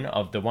connection Yep.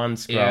 of the one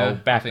Skrull Yeah,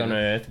 back I think on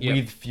Earth yep.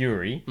 with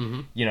Fury,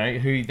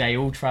 who they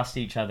all trust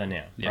each other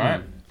now,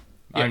 right? Yep.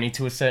 Only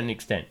to a certain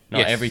extent, not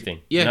Yes. everything.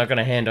 Yeah. You're not going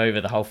to hand over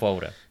the whole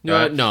folder. No,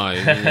 right? no.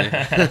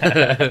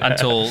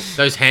 Until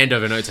Those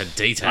handover notes are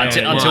detailed.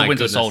 until My Winter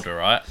goodness. Soldier,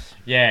 right?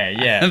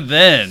 Yeah. And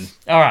then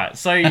All right,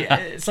 so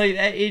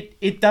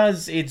it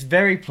does. It's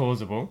very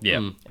plausible.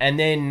 Yeah. And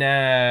then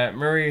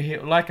Maria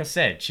Hill, like I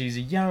said, she's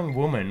a young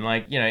woman.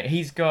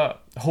 He's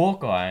got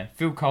Hawkeye,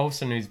 Phil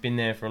Coulson, who's been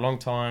there for a long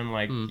time.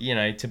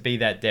 To be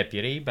that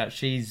deputy, but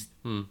she's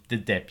the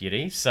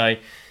deputy. So,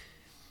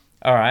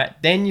 all right,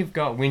 then you've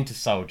got Winter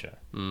Soldier.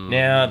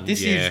 Now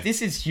this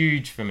is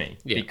huge for me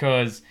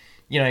because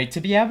to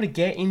be able to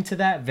get into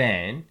that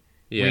van.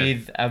 Yeah.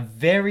 With a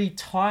very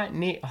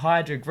tight-knit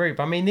Hydra group.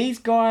 I mean, these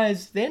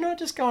guys, they're not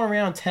just going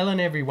around telling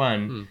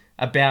everyone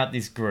about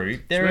this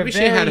group. They're maybe a she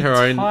very had her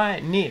own-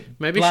 tight-knit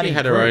Maybe she bloody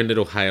had her group. own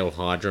little Hail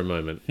Hydra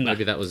moment.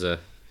 Maybe that was Yeah,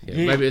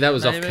 maybe that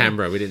was off maybe.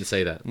 camera. We didn't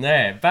see that.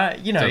 Yeah,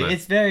 but, Dunno.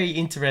 it's very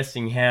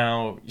interesting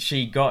how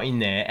she got in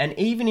there. And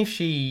even if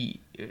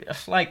she,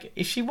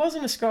 if she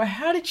wasn't a Skrull,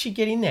 how did she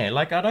get in there?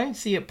 I don't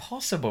see it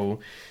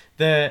possible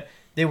that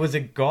there was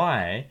a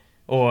guy,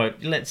 or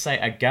let's say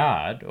a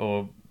guard,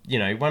 or...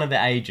 one of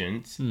the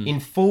agents in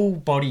full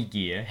body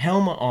gear,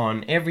 helmet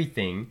on,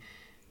 everything,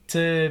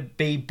 to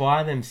be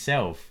by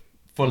themselves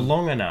for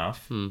long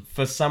enough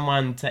for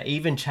someone to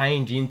even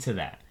change into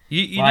that.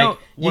 You know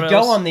what you go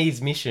else? on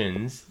these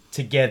missions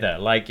together.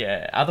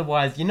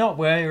 Otherwise, you're not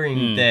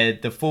wearing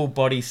the full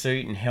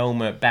bodysuit and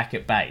helmet back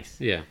at base.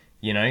 Yeah.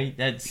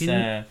 That's...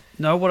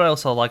 know what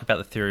else I like about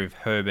the theory of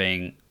her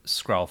being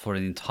Skrull for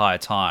the entire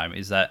time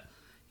is that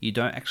you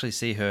don't actually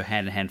see her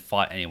hand in hand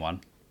fight anyone,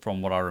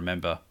 from what I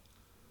remember.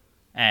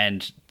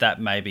 And that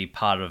may be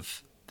part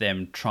of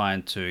them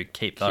trying to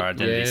keep their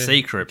identity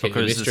secret keep the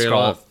because mystery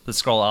alive. the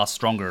Skrull are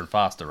stronger and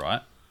faster,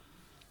 right?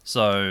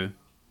 So,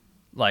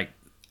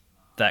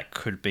 that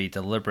could be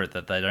deliberate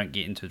that they don't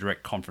get into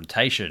direct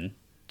confrontation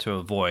to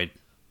avoid,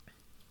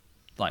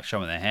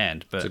 showing their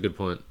hand. But That's a good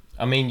point.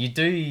 I mean, you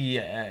do...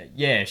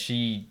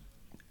 she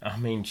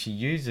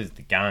uses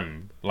the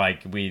gun,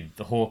 with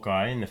the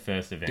Hawkeye in the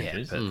first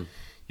Avengers. but-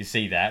 You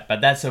see that.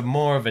 But that's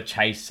more of a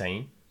chase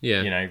scene.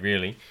 Yeah.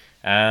 Really.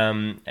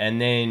 And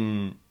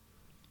then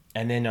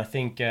I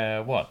think,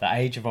 the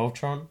Age of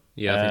Ultron?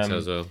 Yeah, I think so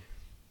as well.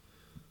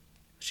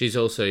 She's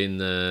also in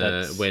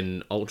That's-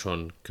 when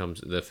Ultron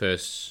comes, the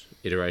first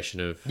iteration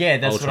of Yeah,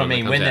 that's Ultron what I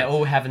mean. that When comes they're out.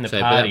 all having the So,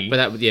 party. But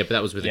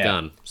that was with a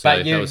gun. So but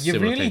that you was you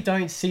similar really thing.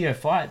 don't see her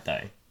fight,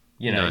 though.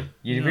 No.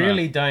 You No.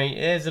 really don't.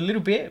 There's a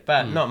little bit,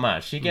 but not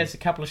much. She gets a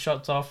couple of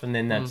shots off, and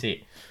then that's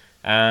it.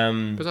 But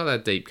it's not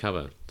that deep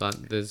cover.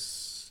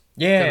 There's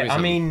gotta Yeah, be I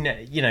something.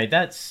 mean,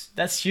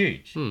 that's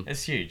huge.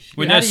 That's huge.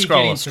 we How know do you get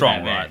Skrull are into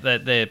strong, that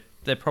right? van?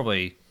 They're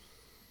probably,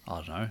 I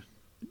don't know.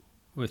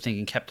 We're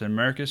thinking Captain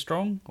America's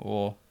strong,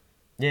 or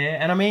Yeah,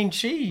 and I mean,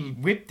 she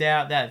whipped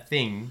out that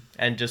thing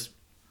and just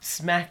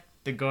smacked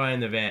the guy in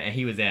the van, and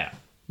he was out.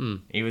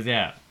 He was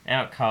out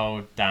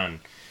cold,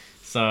 done.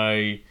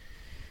 So,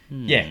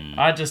 yeah,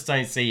 I just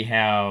don't see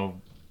how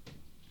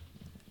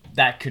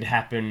that could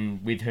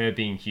happen with her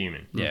being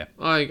human. yeah.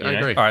 I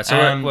agree. All right, so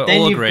we're then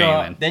all you've agreeing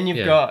got, then. Then you've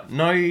Yeah. got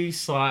no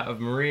sight of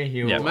Maria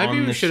Hill. Yeah, Maybe on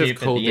we the should have ship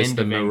called at this end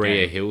the of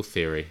Maria Endgame. Hill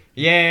theory.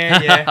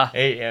 Yeah,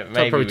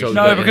 maybe probably we talk should.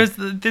 No, about it.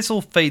 because this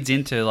all feeds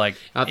into Yeah,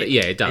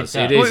 it does.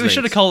 it It does. is we should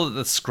have linked. called it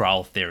the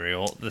Skrull theory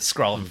or the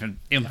Skrull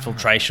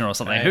infiltration or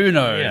something. Who You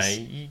knows?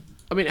 know, you-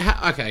 I mean,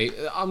 okay,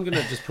 I'm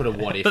gonna just put a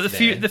what if. But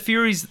there. the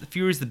Fury's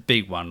the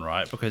big one,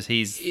 right? Because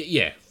he's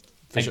Yeah.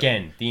 for sure.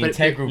 again, the But-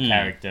 integral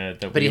character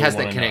that But we he has all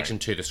that wanna connection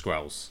to the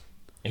Skrulls.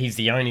 know. He's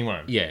the only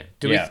one. Yeah.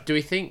 Yeah. Do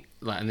we think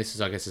and this is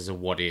I guess is a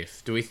what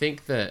if? Do we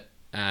think that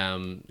we're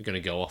going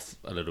to go off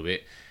a little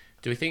bit?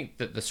 Do we think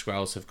that the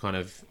Skrulls have kind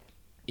of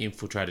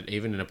infiltrated,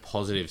 even in a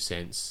positive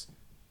sense,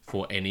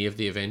 for any of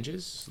the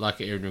Avengers?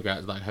 In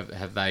regards,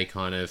 have they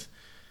kind of,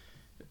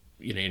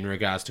 in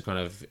regards to kind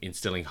of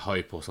instilling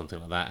hope or something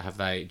like that?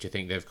 Do you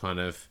think they've kind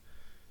of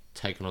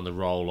taken on the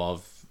role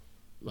of,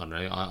 I don't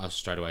know, I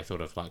straight away thought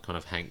of kind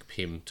of Hank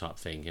Pym type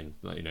thing, and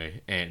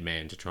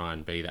Ant-Man to try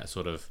and be that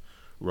sort of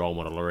role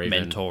model or even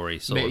mentor-y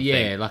sort of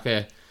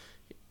thing.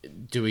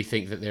 do we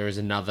think that there is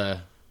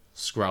another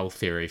Skrull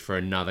theory for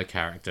another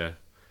character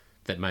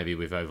that maybe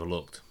we've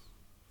overlooked?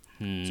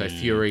 So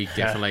Fury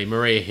definitely,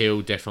 Maria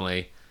Hill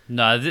definitely.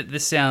 No,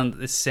 this sounds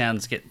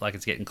like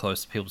it's getting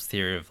close to people's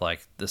theory of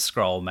the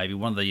Skrull. Maybe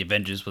one of the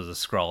Avengers was a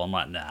Skrull. I'm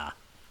like, nah.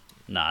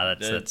 Nah,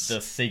 the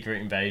that's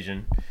secret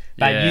invasion.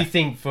 But Yeah. you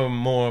think for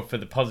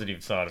the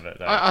positive side of it,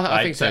 though.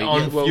 I think so.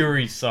 On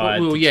Fury's side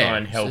to try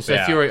and help so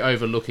out. Fury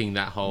overlooking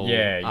that whole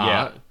Yeah,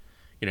 art.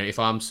 You know, if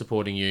I'm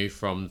supporting you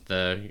from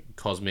the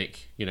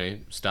cosmic,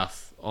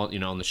 stuff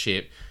on the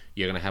ship,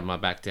 you're going to have my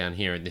back down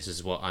here, and this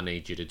is what I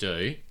need you to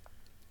do.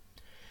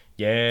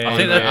 Yeah, I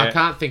think that- I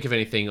can't think of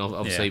anything,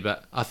 obviously, Yeah.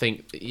 but I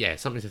think,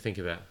 something to think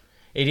about.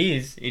 it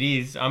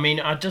is. I mean,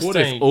 I just What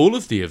don't... if all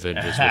of the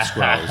Avengers were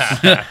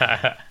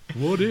Skrulls?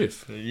 What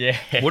if? Yeah.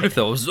 What if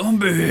there was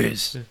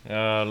zombies?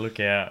 Oh, look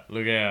out.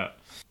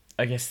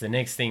 I guess the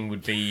next thing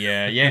would be,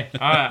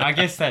 I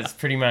guess that's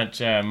pretty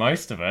much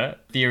most of it.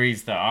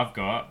 Theories that I've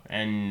got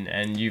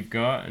and you've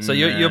got. And, So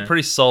you're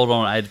pretty sold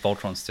on Age of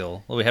Ultron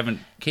still. Well, we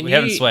haven't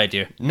swayed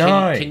you.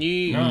 No. Can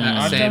you,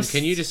 I Sam?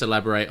 Can you just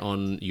elaborate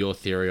on your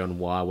theory on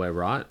why we're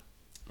right?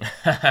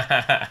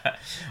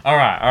 all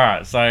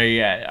right. So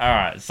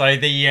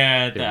the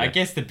I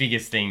guess the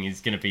biggest thing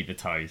is going to be the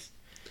toes.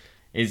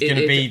 Is going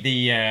to be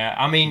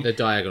The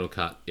diagonal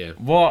cut. Yeah.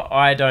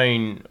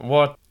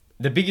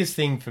 The biggest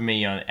thing for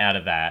me out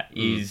of that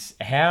is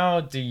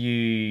how do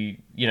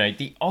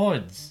the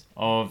odds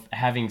of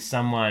having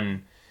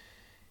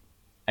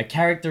a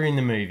character in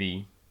the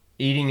movie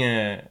eating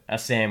a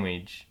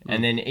sandwich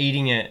and then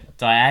eating it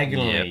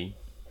diagonally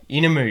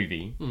in a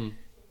movie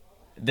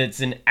that's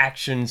an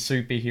action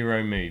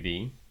superhero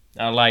movie.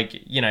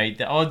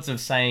 The odds of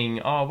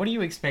saying, oh, what do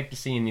you expect to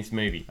see in this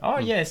movie? Oh,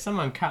 yeah,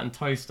 someone cutting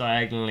toast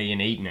diagonally and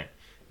eating it.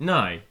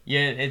 No,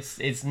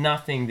 it's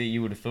nothing that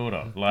you would have thought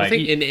of. I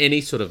think in any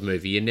sort of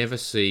movie, you never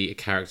see a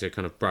character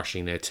kind of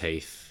brushing their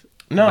teeth.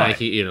 No, it's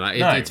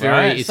right?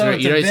 very. So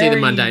You don't see the very-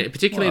 mundane,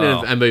 particularly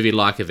in a movie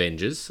like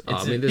Avengers.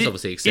 I mean, there's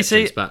obviously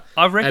exceptions, but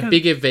I reckon- a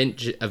big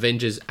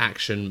Avengers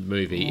action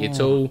movie,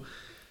 it's all.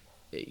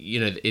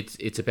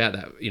 It's about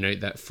that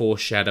that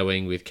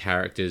foreshadowing with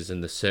characters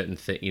and the certain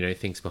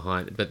things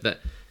behind it. But that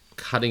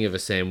cutting of a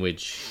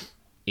sandwich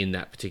in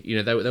that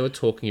particular, they were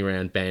talking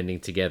around banding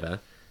together.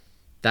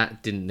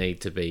 That didn't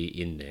need to be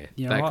in there.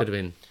 That could have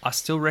been. I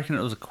still reckon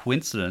it was a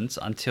coincidence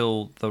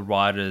until the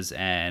writers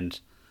and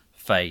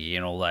Feige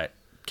and all that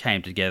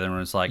came together and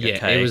was like,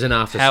 okay, it was an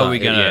afterthought. how are we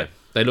going to... Yeah,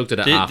 they looked at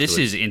it afterwards. This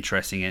is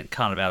interesting and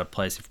kind of out of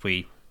place if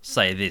we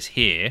say this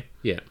here.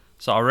 Yeah.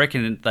 So I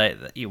reckon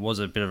it was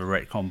a bit of a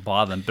retcon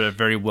by them, but a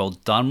very well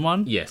done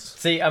one. Yes.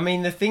 See, I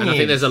mean, the thing And is... I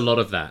think there's a lot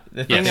of that.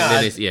 The thing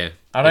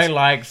I don't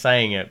like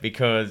saying it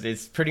because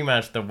it's pretty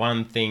much the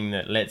one thing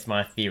that lets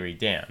my theory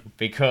down.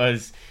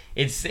 Because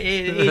it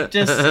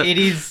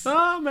is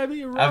maybe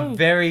you're a wrong.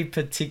 very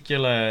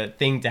particular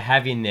thing to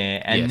have in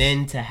there, and Yes.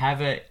 then to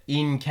have it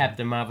in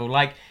Captain Marvel,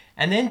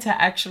 and then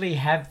to actually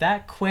have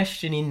that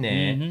question in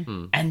there,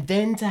 and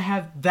then to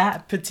have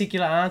that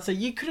particular answer.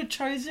 You could have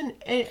chosen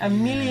a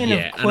million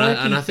of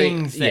quirky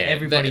things that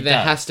everybody there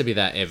does. has to be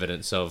that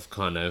evidence of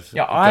kind of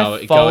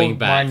I going fold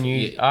back.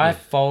 I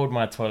fold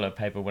my toilet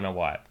paper when I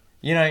wipe.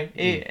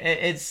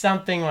 It's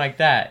something like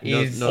that.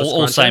 Not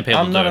All same people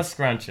I'm not do. a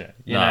scruncher,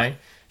 you No. know.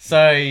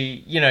 So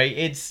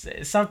it's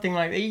something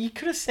like that. You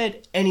could have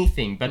said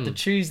anything, but to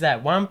choose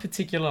that one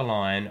particular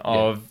line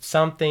of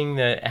something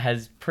that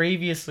has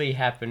previously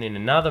happened in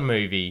another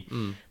movie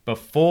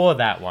before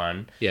that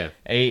one,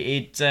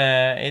 it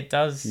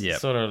does Yep.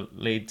 sort of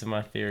lead to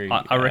my theory.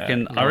 I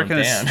reckon going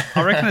down.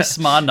 it's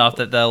smart enough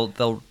that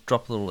they'll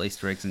drop little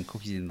Easter eggs and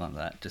cookies in like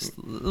that, just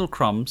little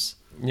crumbs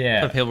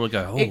Yeah. for people to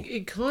go, oh,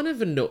 It kind of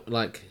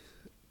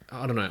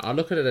I don't know. I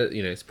look at it,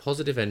 it's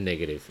positive and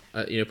negative.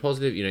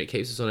 Positive, it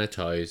keeps us on our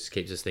toes,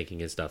 keeps us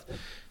thinking and stuff.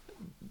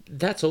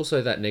 That's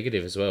also that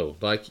negative as well.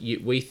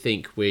 We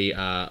think we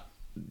are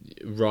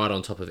right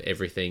on top of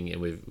everything, and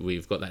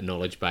we've got that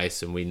knowledge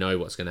base, and we know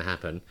what's going to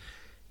happen.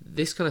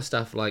 This kind of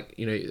stuff, I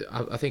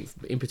think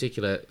in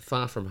particular,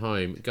 Far From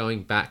Home,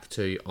 going back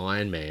to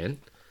Iron Man.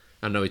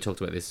 I know we talked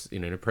about this,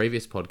 in a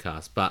previous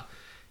podcast, but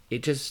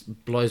it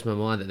just blows my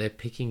mind that they're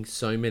picking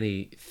so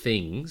many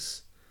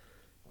things.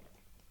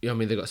 I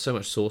mean, they've got so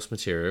much source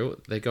material.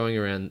 They're going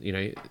around,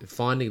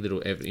 finding little,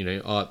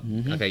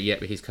 okay,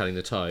 but he's cutting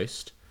the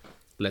toast.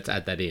 Let's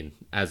add that in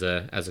as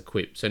a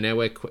quip. So now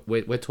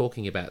we're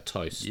talking about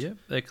toast. yeah,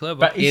 they're clever.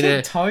 But is In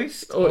it a-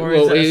 toast or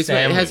is it a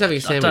sandwich? It has having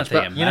a sandwich, think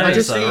but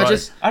it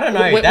matters, I don't know.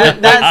 Wait,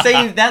 that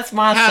seems that's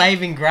my how-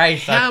 saving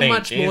grace. I How think.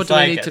 much more It's do we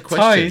like need to toast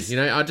question?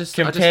 I just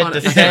compared find to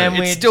it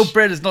sandwich. It's still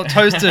bread, it's not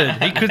toasted.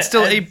 He could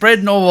still eat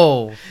bread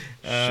normal.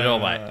 Sure,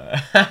 mate.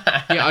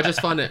 Yeah, I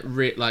just find it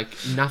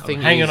nothing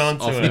I'm hanging is on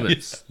to off it.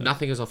 limits.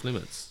 Nothing is off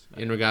limits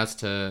in regards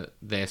to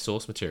their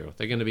source material.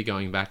 They're going to be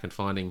going back and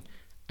finding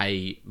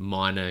a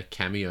minor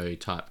cameo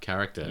type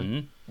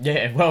character.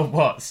 Yeah, well,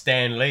 what?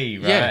 Stan Lee,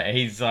 right? Yeah.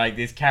 He's like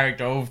this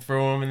character all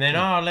through him, and then,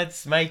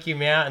 let's make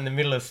him out in the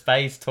middle of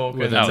space talking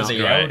Well, to that the was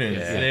great, elders.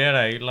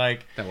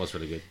 yeah. That was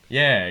really good.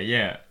 Yeah.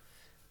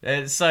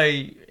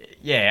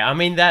 I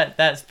mean,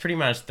 that's pretty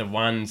much the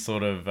one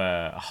sort of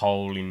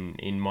hole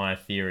in my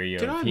theory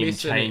of him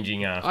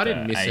changing after I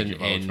didn't miss Age an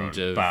of end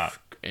Ultron, of.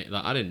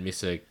 but I didn't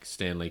miss a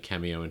Stan Lee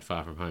cameo in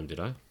Far From Home, did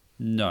I?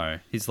 No,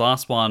 his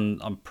last one,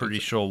 I'm pretty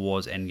sure,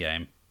 was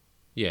Endgame.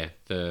 Yeah,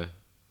 the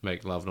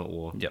Make love, not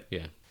war. Yep.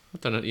 Yeah. I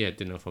don't know. Yeah,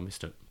 didn't know if I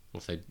missed it. Or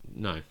if they...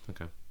 No.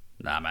 Okay.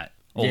 Nah, mate.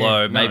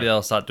 Although, Yeah, maybe no.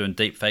 they'll start doing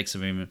deep fakes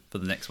of him for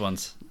the next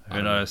ones.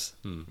 Who knows?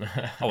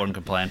 I wouldn't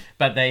complain.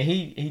 But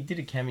he did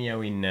a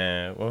cameo in,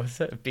 what was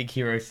it? Big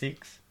Hero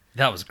 6?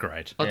 That was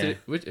great. Oh, Yeah.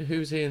 who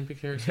was he in Big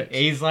Hero 6?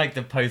 He's like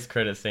the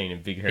post-credit scene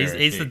in Big Hero 6.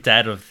 He's the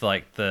dad of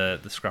like the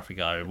scruffy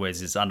guy who wears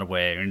his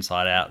underwear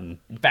inside out and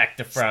Back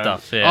to front.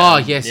 stuff. Oh, Yeah.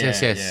 yes, Yeah,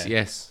 yes, yes, yeah.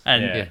 yes.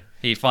 And Yeah.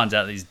 he finds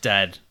out that his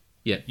dad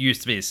Yeah.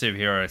 used to be a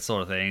superhero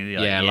sort of thing. You're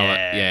like, Yeah, I love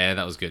it. Yeah,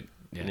 that was good.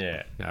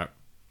 Yeah. No.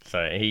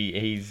 So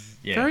he's...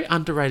 Yeah. Very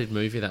underrated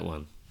movie, that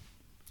one.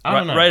 I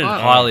don't know. Rated I-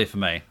 highly for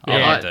me. I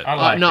Yeah, liked it. I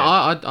liked no, it.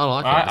 I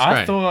like it. It's I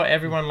great. thought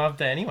everyone loved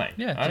it anyway.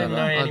 Yeah, I didn't so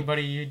know I-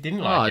 anybody who didn't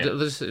Oh, like it.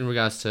 just in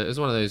regards to... It was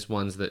one of those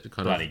ones that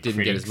kind Bloody of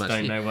didn't get as critics much...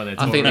 don't know what they're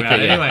I think talking about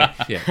anyway.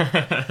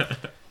 Yeah.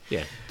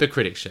 Yeah. The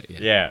critic shit, yeah.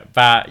 Yeah,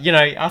 but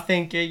I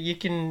think you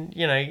can,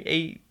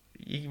 eat.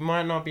 You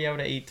might not be able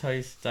to eat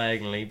toast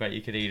diagonally, but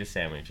you could eat a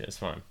sandwich. It's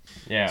fine.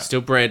 Yeah.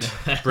 Still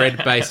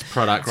bread-based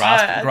products.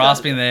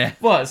 Grasping there.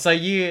 What? So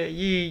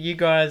you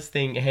guys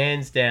think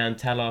hands down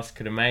Talos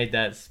could have made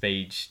that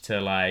speech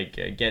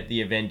to get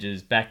the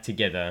Avengers back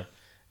together,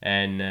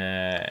 and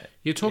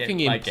You're talking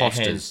hands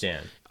imposters.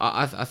 down.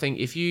 I think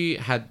if you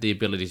had the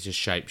ability to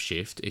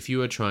shapeshift, if you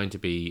were trying to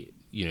be,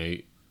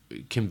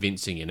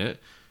 convincing in it,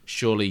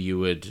 surely you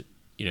would,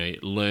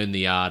 learn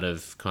the art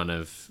of kind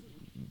of,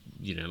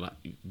 like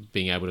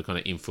being able to kind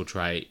of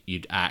infiltrate.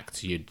 You'd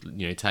act. You'd,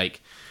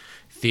 take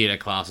theatre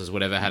classes,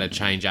 whatever, how to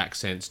change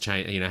accents,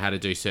 how to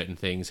do certain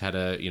things, how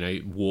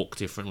to, walk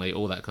differently,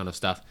 all that kind of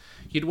stuff.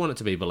 You'd want it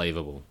to be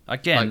believable.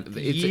 Again, Like,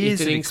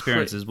 years an of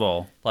experience as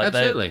well. Like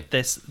Absolutely.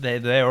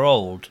 They're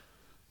old.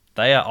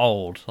 They are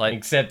old. Like,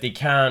 Except he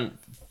can't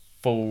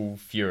fool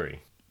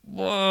Fury.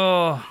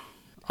 whoa,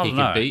 I He don't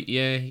know. can beat,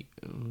 yeah.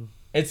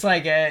 It's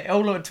like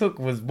all it took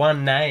was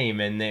one name,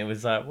 and it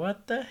was like,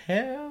 what the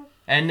hell?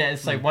 And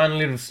it's like one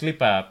little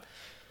slip up.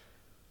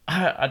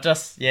 I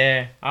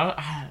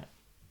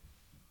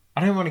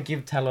don't want to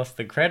give Talos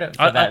the credit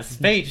for that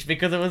speech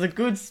because it was a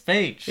good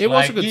speech. It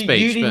was a good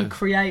speech, You didn't but-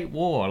 create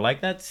war.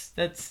 Like that's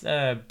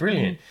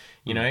brilliant,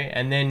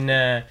 And then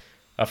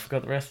I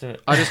forgot the rest of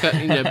it. I just got,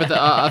 but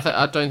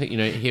I don't think,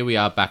 here we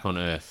are back on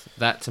Earth.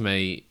 That to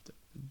me,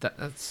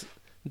 that's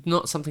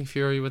not something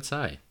Fury would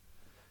say.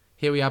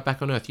 Here we are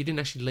back on Earth. You didn't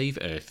actually leave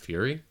Earth,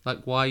 Fury.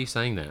 Like, why are you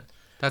saying that?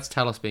 That's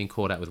Talos being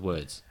caught out with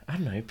words. I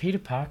don't know. Peter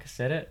Parker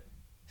said it.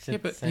 Yeah,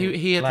 but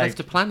he had left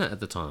the planet at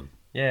the time.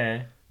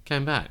 Yeah.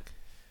 Came back.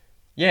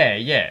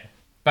 Yeah.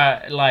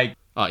 But like.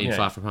 Oh, in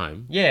Far From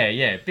Home. Yeah.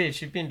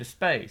 Bitch, you've been to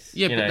space.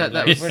 Yeah, You but know, that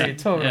like, was- what are you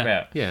talking Yeah.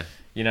 about? Yeah.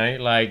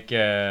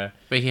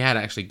 But he had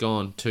actually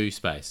gone to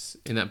space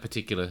in that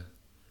particular...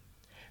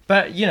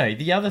 But,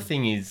 the other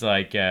thing is,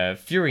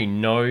 Fury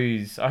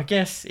knows... I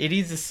guess it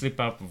is a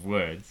slip-up of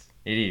words.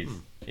 It is.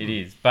 It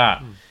is.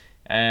 But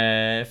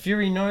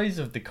Fury knows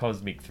of the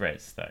cosmic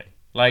threats, though.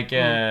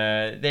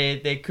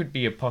 There could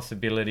be a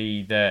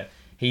possibility that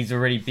he's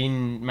already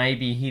been...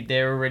 Maybe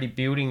they're already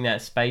building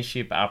that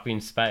spaceship up in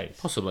space.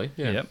 Possibly,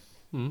 yeah.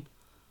 Yep.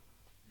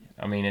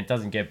 I mean, it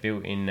doesn't get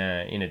built in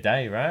a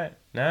day, right?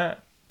 No.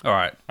 All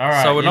right. All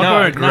right. So we're not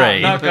going to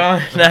agree. Not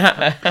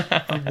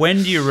going... When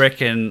do you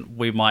reckon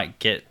we might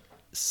get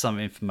some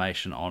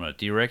information on it?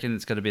 Do you reckon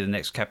it's going to be the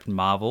next Captain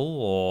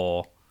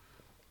Marvel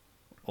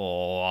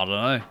or I don't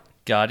know,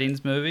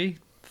 Guardians movie,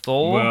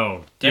 Thor?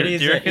 Well, do that you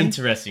is an reckon?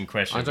 interesting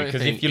question. I don't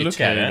because think if you look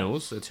at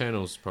it...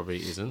 Eternals probably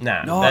isn't.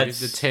 No, No, that's...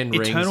 The 10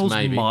 rings, Eternals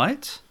maybe.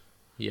 might.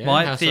 Yeah,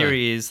 My how so?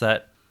 theory is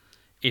that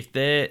if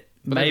they're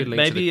But they would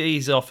link to maybe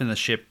he's off in the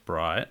ship,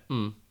 right?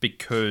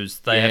 Because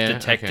they Yeah, have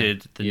detected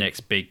okay. the Yep. next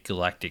big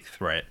galactic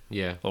threat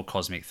Yeah. or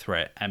cosmic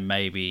threat, and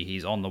maybe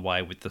he's on the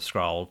way with the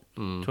Skrull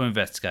to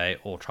investigate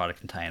or try to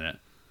contain it.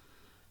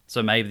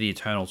 So maybe the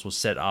Eternals will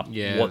set up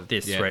Yeah, what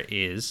this yeah. threat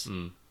is,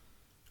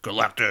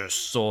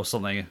 Galactus or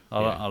something.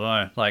 I don't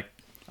know. Like,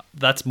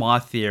 that's my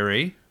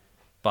theory.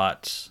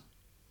 But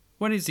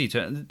when is the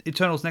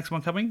Eternals next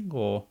one coming?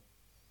 Or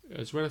It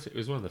was one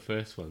of the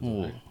first ones. I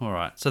Ooh, think. all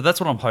right. So that's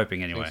what I'm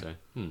hoping I anyway. think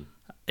so.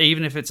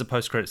 Even if it's a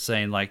post-credit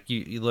scene, like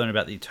you learn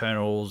about the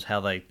Eternals, how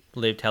they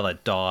lived, how they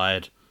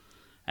died,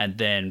 and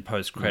then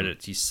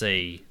post-credits you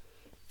see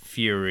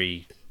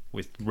Fury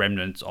with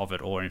remnants of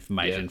it or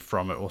information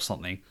from it or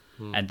something,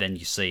 and then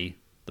you see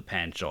the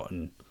pan shot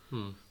and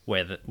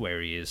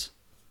where he is.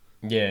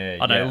 Yeah,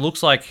 I don't know. It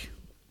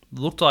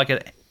looked like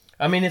it.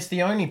 I mean, it's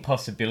the only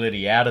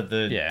possibility out of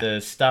the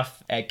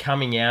stuff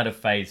coming out of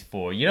Phase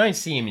 4. You don't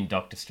see him in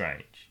Doctor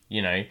Strange,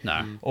 No.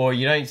 or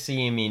you don't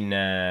see him in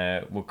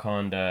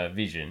Wakanda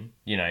Vision,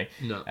 No.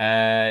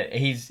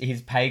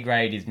 His pay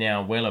grade is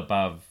now well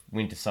above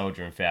Winter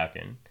Soldier and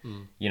Falcon.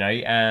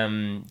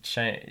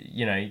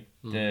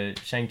 The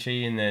Shang-Chi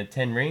and the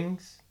Ten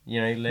Rings,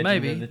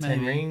 Legend of the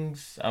Ten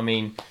Rings. I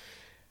mean,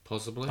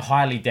 Possibly.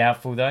 highly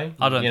doubtful though.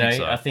 I don't think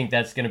so. I think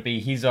that's going to be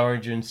his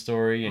origin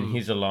story and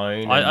his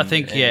alone. I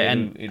think,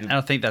 and it'll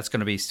I think that's going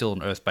to be still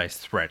an Earth-based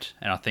threat,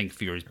 and I think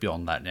Fury's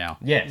beyond that now.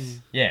 yes,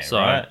 yeah, So-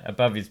 right,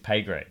 above his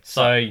pay grade.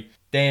 So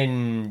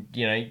then,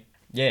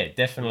 Yeah,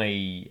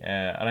 definitely.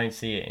 I don't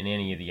see it in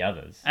any of the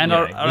others. And You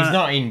know, I he's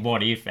not in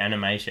What If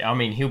animation. I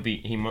mean, he'll be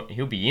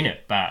in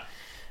it, but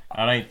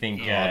I don't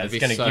think there'd it's be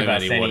going to so give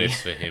us many what any.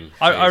 ifs for him.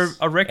 I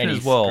Jeez. reckon Any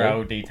as well.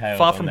 Skrull details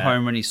Far on From that?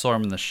 Home, when he saw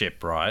him on the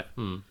ship, right?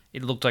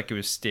 It looked like he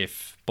was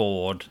stiff,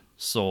 bored,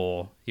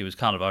 sore. He was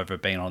kind of over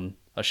being on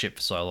a ship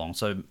for so long.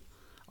 So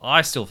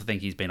I still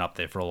think he's been up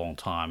there for a long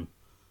time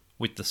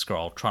with the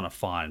Skrull, trying to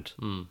find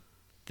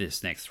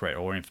this next threat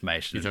or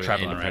information You're and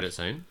talking traveling end of around. credit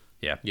scene?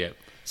 Yeah. Yeah.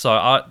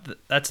 So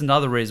that's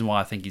another reason why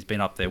I think he's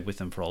been up there with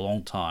them for a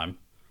long time,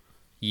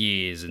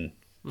 years, and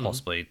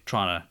possibly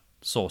trying to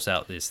source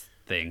out this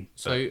thing.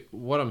 So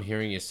what I'm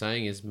hearing you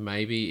saying is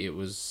maybe it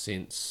was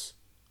since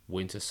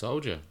Winter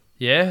Soldier.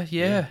 Yeah.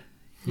 Isn't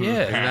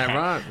that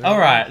right? All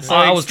right, so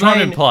I was trying to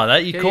explain- imply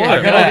that. You caught yeah, it.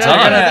 I got Well it.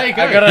 done. There you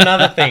go. I got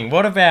another thing.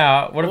 What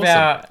about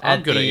I'm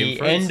at good at the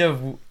inference. end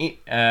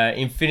of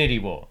Infinity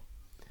War?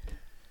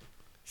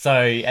 So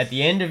at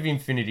the end of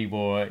Infinity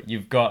War,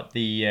 you've got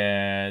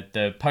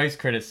the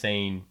post-credit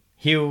scene.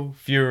 Hill,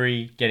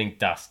 Fury getting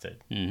dusted.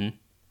 Mhm.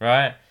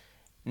 Right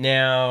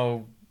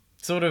now,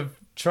 sort of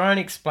try and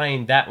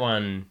explain that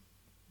one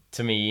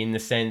to me in the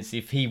sense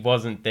if he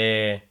wasn't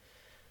there.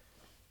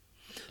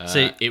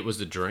 See- It was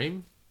a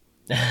dream.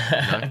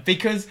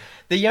 Because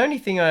the only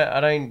thing I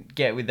don't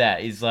get with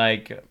that is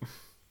like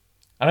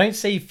I don't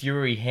see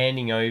Fury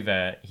handing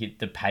over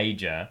the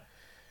pager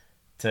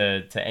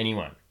to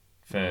anyone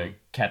for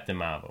Captain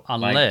Marvel.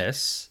 Like,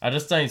 Unless I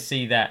just don't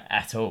see that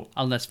at all.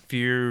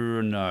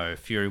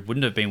 Fury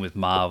wouldn't have been with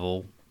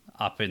Marvel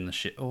up in the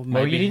ship. Or maybe,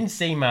 Well, you didn't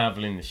see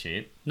Marvel in the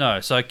ship. No,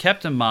 so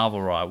Captain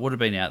Marvel, right, would have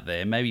been out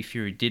there. Maybe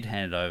Fury did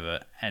hand it over,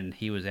 and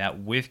he was out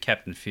with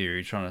Captain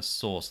Fury trying to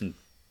source and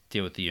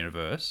deal with the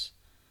universe.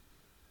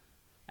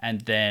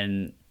 And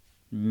then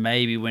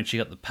maybe when she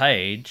got the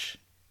page,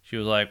 she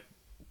was like,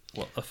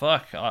 what the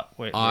fuck?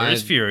 Where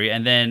is Fury?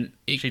 And then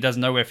she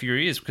doesn't know where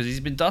Fury is because he's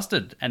been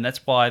dusted. And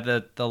that's why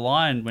the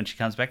line when she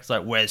comes back is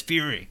like, where's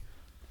Fury?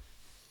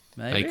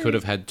 Maybe. They could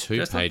have had two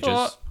Just a pages.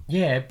 thought.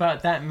 Yeah,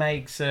 but that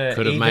makes Could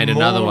have even made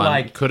another more one.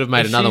 Like, Could have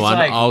made if another she's one.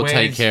 like, I'll take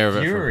 "Where's care of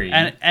it." Fury?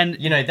 And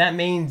you know that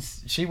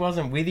means she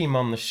wasn't with him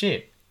on the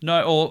ship.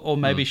 No, or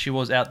maybe she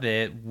was out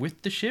there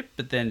with the ship,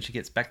 but then she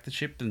gets back to the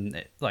ship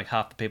and like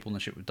half the people on the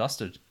ship were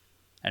dusted.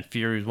 And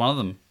Fury was one of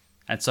them.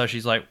 And so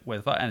she's like, where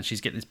the fuck? And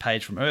she's getting this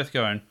page from Earth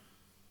going,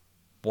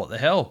 what the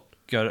hell?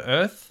 Go to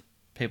Earth,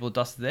 people are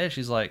dusted there.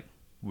 She's like,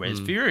 where's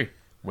Fury?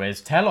 Where's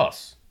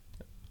Talos?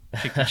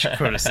 She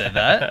could have said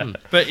that.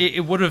 But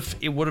it would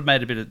have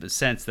made a bit of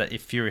sense that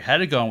if Fury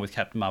had gone with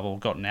Captain Marvel,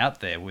 gotten out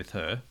there with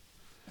her,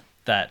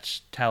 that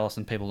Talos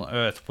and people on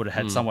Earth would have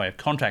had some way of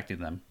contacting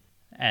them.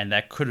 And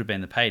that could have been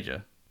the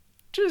pager.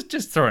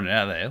 Just throwing it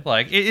out there.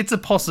 Like, it's a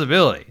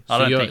possibility. I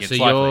don't think it's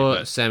likely.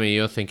 But Sammy,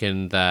 you're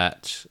thinking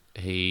that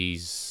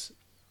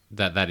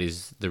that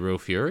is the real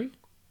Fury?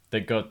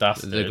 That got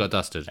dusted. That got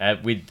dusted.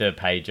 With the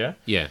pager.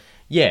 Yeah.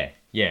 Yeah.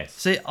 Yes.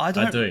 See, I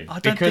don't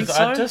because think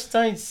so. I just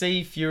don't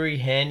see Fury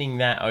handing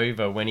that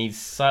over when he's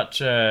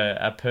such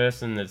a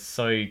person that's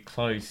so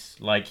close.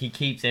 Like he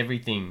keeps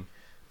everything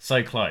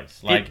so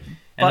close. Like,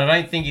 and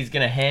I don't think he's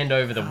going to hand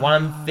over the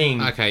one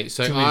thing. Okay,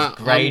 so to I'm his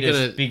greatest,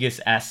 gonna- biggest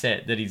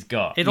asset that he's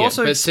got. It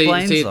also but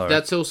explains, see, though.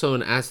 that's also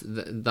an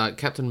asset. That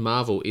Captain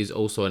Marvel is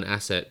also an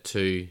asset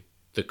to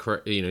the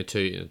to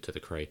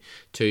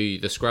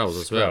the Skrulls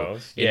as well. In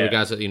yeah.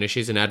 regards to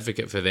she's an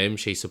advocate for them.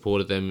 She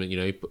supported them.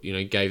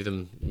 Gave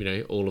them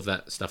all of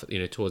that stuff.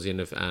 Towards the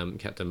end of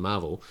Captain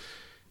Marvel.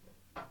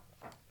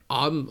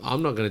 I'm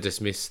not going to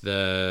dismiss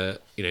the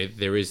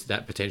there is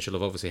that potential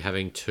of obviously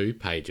having two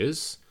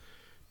pages.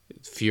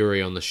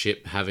 Fury on the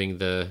ship having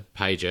the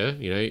pager.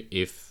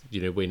 If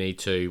we need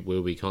to,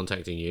 we'll be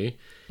contacting you.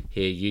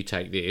 Here, you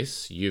take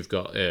this. You've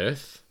got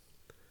Earth.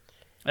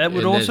 It would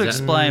And also there's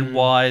that- explain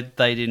why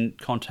they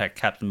didn't contact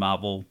Captain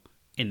Marvel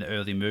in the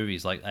early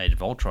movies like Age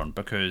of Ultron,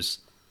 because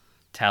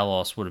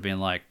Talos would have been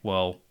like,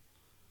 well,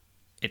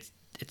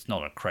 it's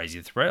not a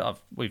crazy threat.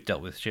 We've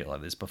dealt with shit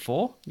like this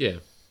before. Yeah.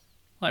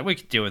 Like, we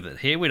could deal with it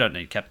here. We don't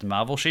need Captain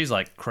Marvel. She's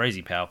like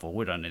crazy powerful.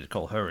 We don't need to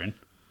call her in.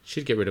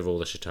 She'd get rid of all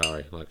the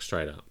Chitauri, like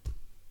straight up.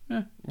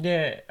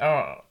 Yeah.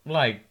 Oh,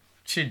 like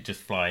she'd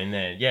just fly in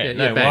there. Yeah. Yeah,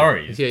 no yeah, bang.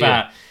 worries. Yeah,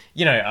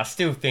 but I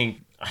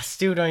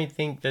still don't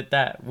think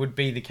that would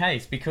be the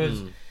case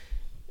because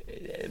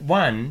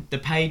one, the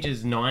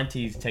pager's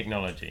 90s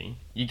technology.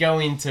 You go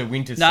into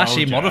Winter Soldier. Nah,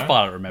 she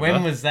modified it, remember?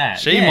 When was that?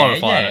 She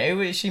modified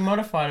it. She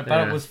modified it, but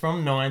Yeah. it was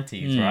from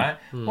 90s, right?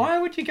 Why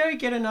would you go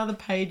get another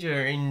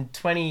pager in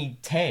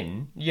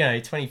 2010,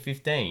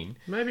 2015?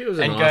 Maybe it was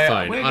And an go,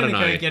 iPhone. we're I don't going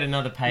to know. go get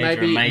another pager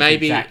and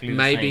make exactly the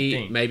same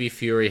thing. Maybe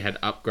Fury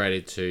had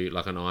upgraded to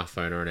like an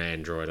iPhone or an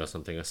Android or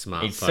something, a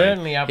smartphone. It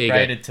certainly Here you go.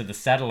 upgraded to the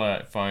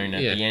satellite phone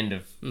at Yeah. the end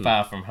of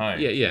Far From Home.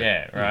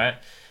 Yeah. Right?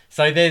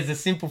 So there's a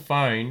simple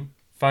phone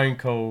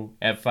call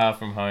at Far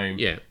From Home.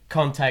 Yeah.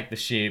 Contact the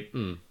ship,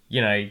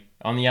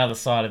 on the other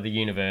side of the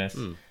universe.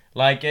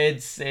 Like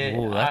That's a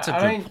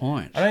good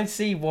point. I don't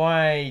see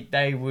why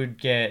they would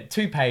get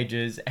 2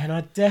 pages, and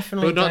I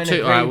definitely Well, not don't too.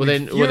 agree All right. Well, with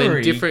then,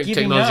 Fury different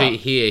giving technology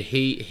up. here.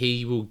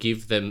 He will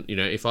give them. You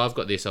know, if I've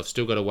got this, I've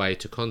still got a way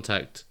to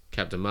contact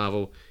Captain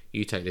Marvel.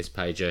 You take this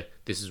pager.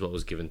 This is what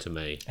was given to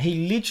me.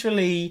 He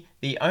literally,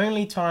 the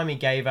only time he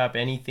gave up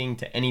anything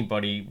to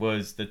anybody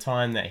was the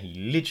time that he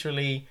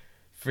literally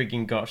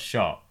frigging got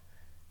shot.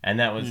 And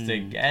that was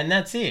and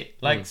that's it.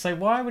 Like, so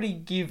why would he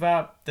give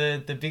up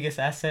the biggest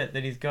asset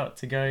that he's got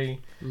to go?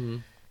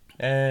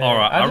 All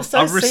right,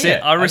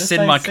 I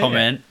rescind my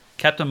comment.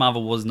 Captain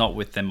Marvel was not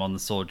with them on the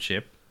sword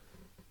ship.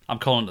 I'm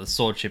calling it the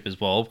sword ship as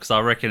well because I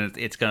reckon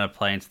it's going to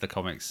play into the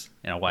comics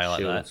in a way like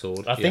Shield that.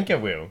 sword. I think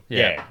it will.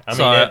 Yeah. Yeah. I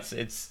So- mean,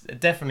 it's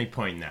definitely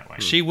pointing that way.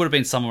 She would have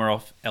been somewhere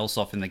else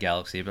off in the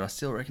galaxy, but I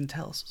still reckon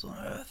Talos was on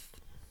Earth.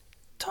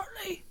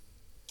 Totally.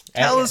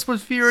 Talos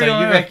was Fury So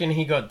on you Earth. reckon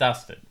he got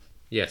dusted?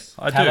 Yes.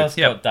 I do. Talos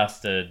Yeah. got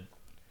dusted.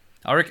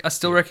 I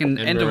still reckon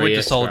And End of Maria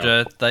Winter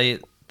Soldier,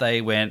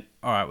 they went,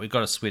 all right, we've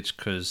got to switch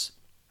because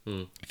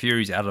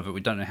Fury's out of it.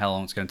 We don't know how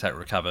long it's going to take to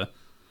recover.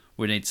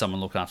 We need someone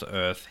looking after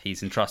Earth.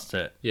 He's entrusted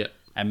it. Yeah.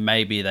 And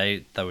maybe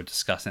they were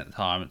discussing at the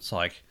time, it's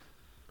like,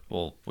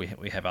 well, we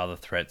have other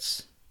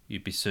threats.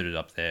 You'd be suited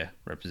up there.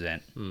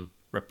 Represent.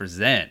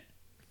 Represent.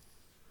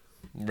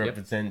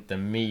 Represent the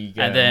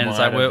meager And then it's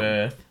might like, of well-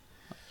 Earth.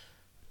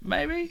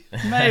 Maybe.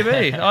 I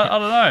don't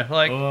know.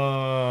 Like,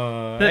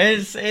 Oh,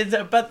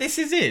 but this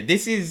is it.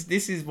 This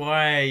is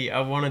why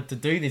I wanted to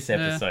do this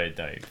episode,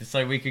 though,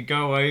 so we could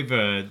go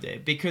over,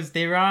 because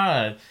there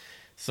are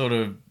sort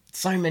of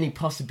so many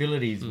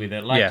possibilities with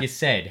it. Like Yeah. you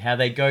said, how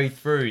they go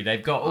through.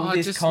 They've got all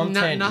this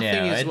content nothing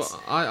now. is It's,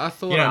 what I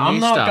thought. you know, I I'm knew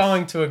not stuff.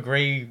 going to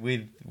agree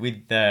with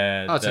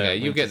the. Oh, it's the okay.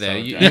 You'll Winter get there.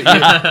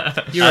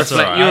 Soldier. You That's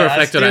reflect, all right. you I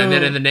reflect on it, and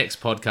then still- in the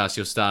next podcast,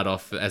 you'll start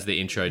off as the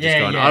intro, just Yeah,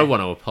 going, yeah. I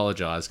want to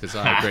apologise because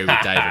I agree with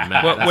Dave and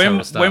Matt. Well, That's how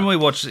we'll start. when we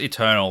watch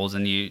Eternals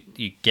and you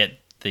get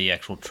the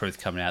actual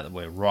truth coming out that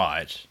we're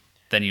right,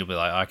 then you'll be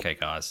like, okay,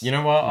 guys. You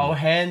know what? I'll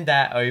hand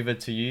that over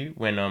to you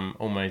when I'm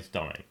almost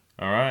dying.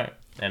 All right,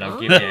 and I'll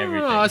give you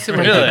everything. Oh, I see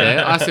what you did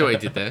there. I see what you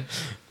did there.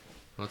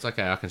 Well, it's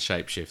okay. I can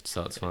shapeshift,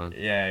 so it's fine.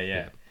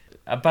 Yeah.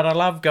 But I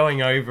love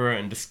going over it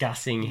and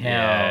discussing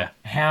how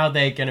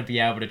they're going to be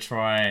able to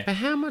try. But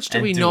how much do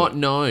And we do not it.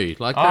 know?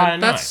 Like I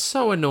know. that's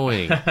so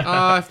annoying.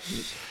 I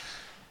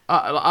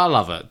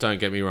love it. Don't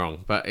get me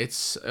wrong, but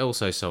it's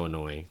also so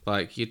annoying.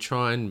 Like you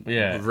try and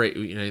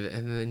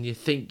and then you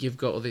think you've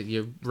got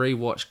you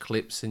rewatch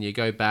clips and you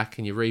go back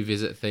and you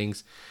revisit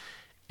things,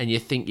 and you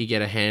think you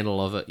get a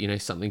handle of it. You know,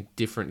 something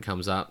different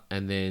comes up,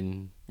 and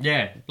then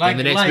Like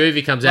the next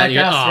movie comes out Like and you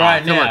go, us "Oh,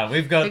 right come now, on."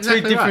 we've got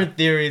Exactly two different right.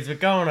 theories. We're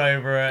going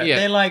over it. Yeah.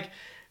 They're like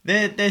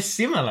they're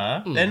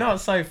similar. They're not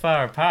so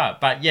far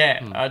apart. But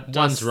I just,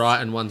 one's right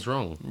and one's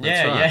wrong.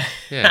 That's right.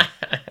 yeah.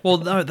 Well,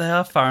 no, they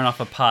are far enough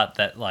apart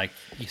that, like,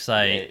 you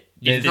say,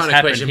 Yeah, if there's this Kind of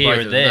happened question here both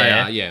or of them. They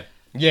there, are, yeah.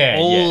 Yeah.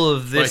 all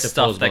of this Both are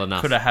stuff plausible that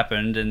enough. could have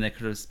happened, and there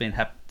could have been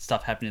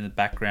stuff happening in the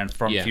background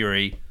from Yeah.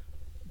 Fury,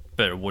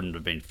 but it wouldn't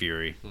have been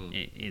Fury.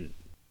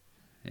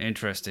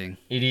 Interesting.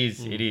 It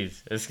is. It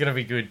is. It's gonna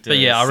be good. To But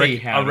yeah, see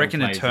how I it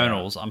reckon plays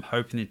Eternals. I'm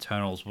hoping the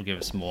Eternals will give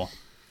us more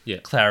Yeah.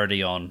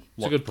 clarity on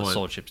what good the point.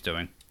 sword ship's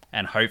doing,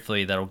 and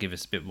hopefully that'll give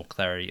us a bit more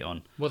clarity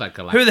on Well, that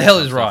Galactus who the hell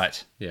is stuff.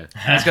 right. Yeah.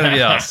 And it's going to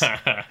be us.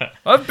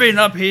 I've been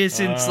up here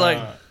since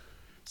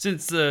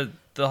since the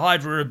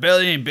Hydra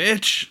Rebellion,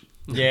 bitch.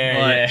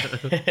 Yeah,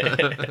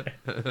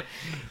 yeah.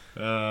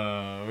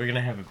 We're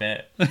gonna have a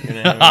bet. We're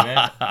gonna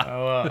have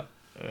a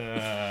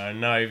bet.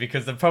 No,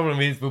 because the problem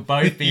is we'll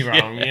both be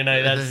wrong. You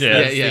know, that's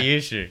Yeah. the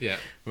issue. Yeah.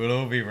 We'll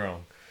all be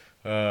wrong.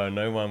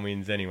 No one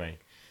wins anyway.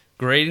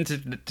 Agreeing to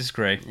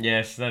disagree.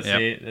 Yes, that's Yep.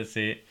 it. That's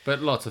it.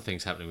 But lots of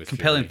things happening with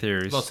Compelling Fury.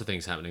 theories. Lots of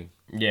things happening.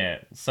 Yeah,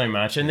 so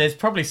much, and there's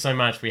probably so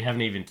much we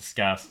haven't even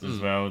discussed as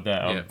well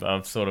that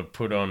I've sort of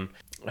put on.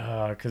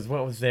 Because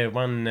what was there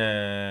one?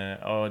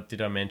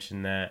 Did I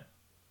mention that?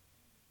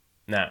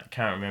 Nah,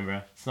 can't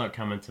remember. It's not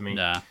coming to me.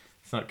 Nah.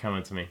 It's not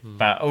coming to me.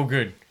 But all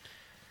good.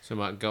 So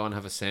we might go and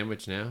have a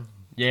sandwich now.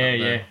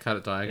 Yeah, Cut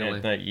it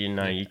diagonally. Yeah,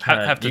 no, you can't.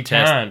 Have to you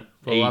test. can't.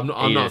 Well,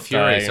 I'm eat not it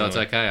Fury, so it's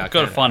diagonally. okay. I've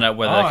got to find out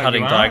whether Oh,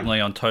 cutting you are?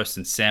 diagonally on toast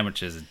and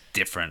sandwiches is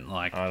different.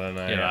 Like, I don't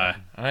know. You know,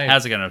 I don't-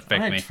 how's it going to I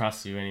affect don't me?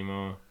 trust you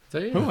anymore. Do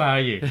you? Who are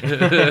you?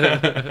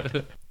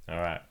 All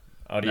right.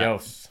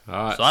 Adios.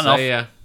 All right. Sign See off. ya.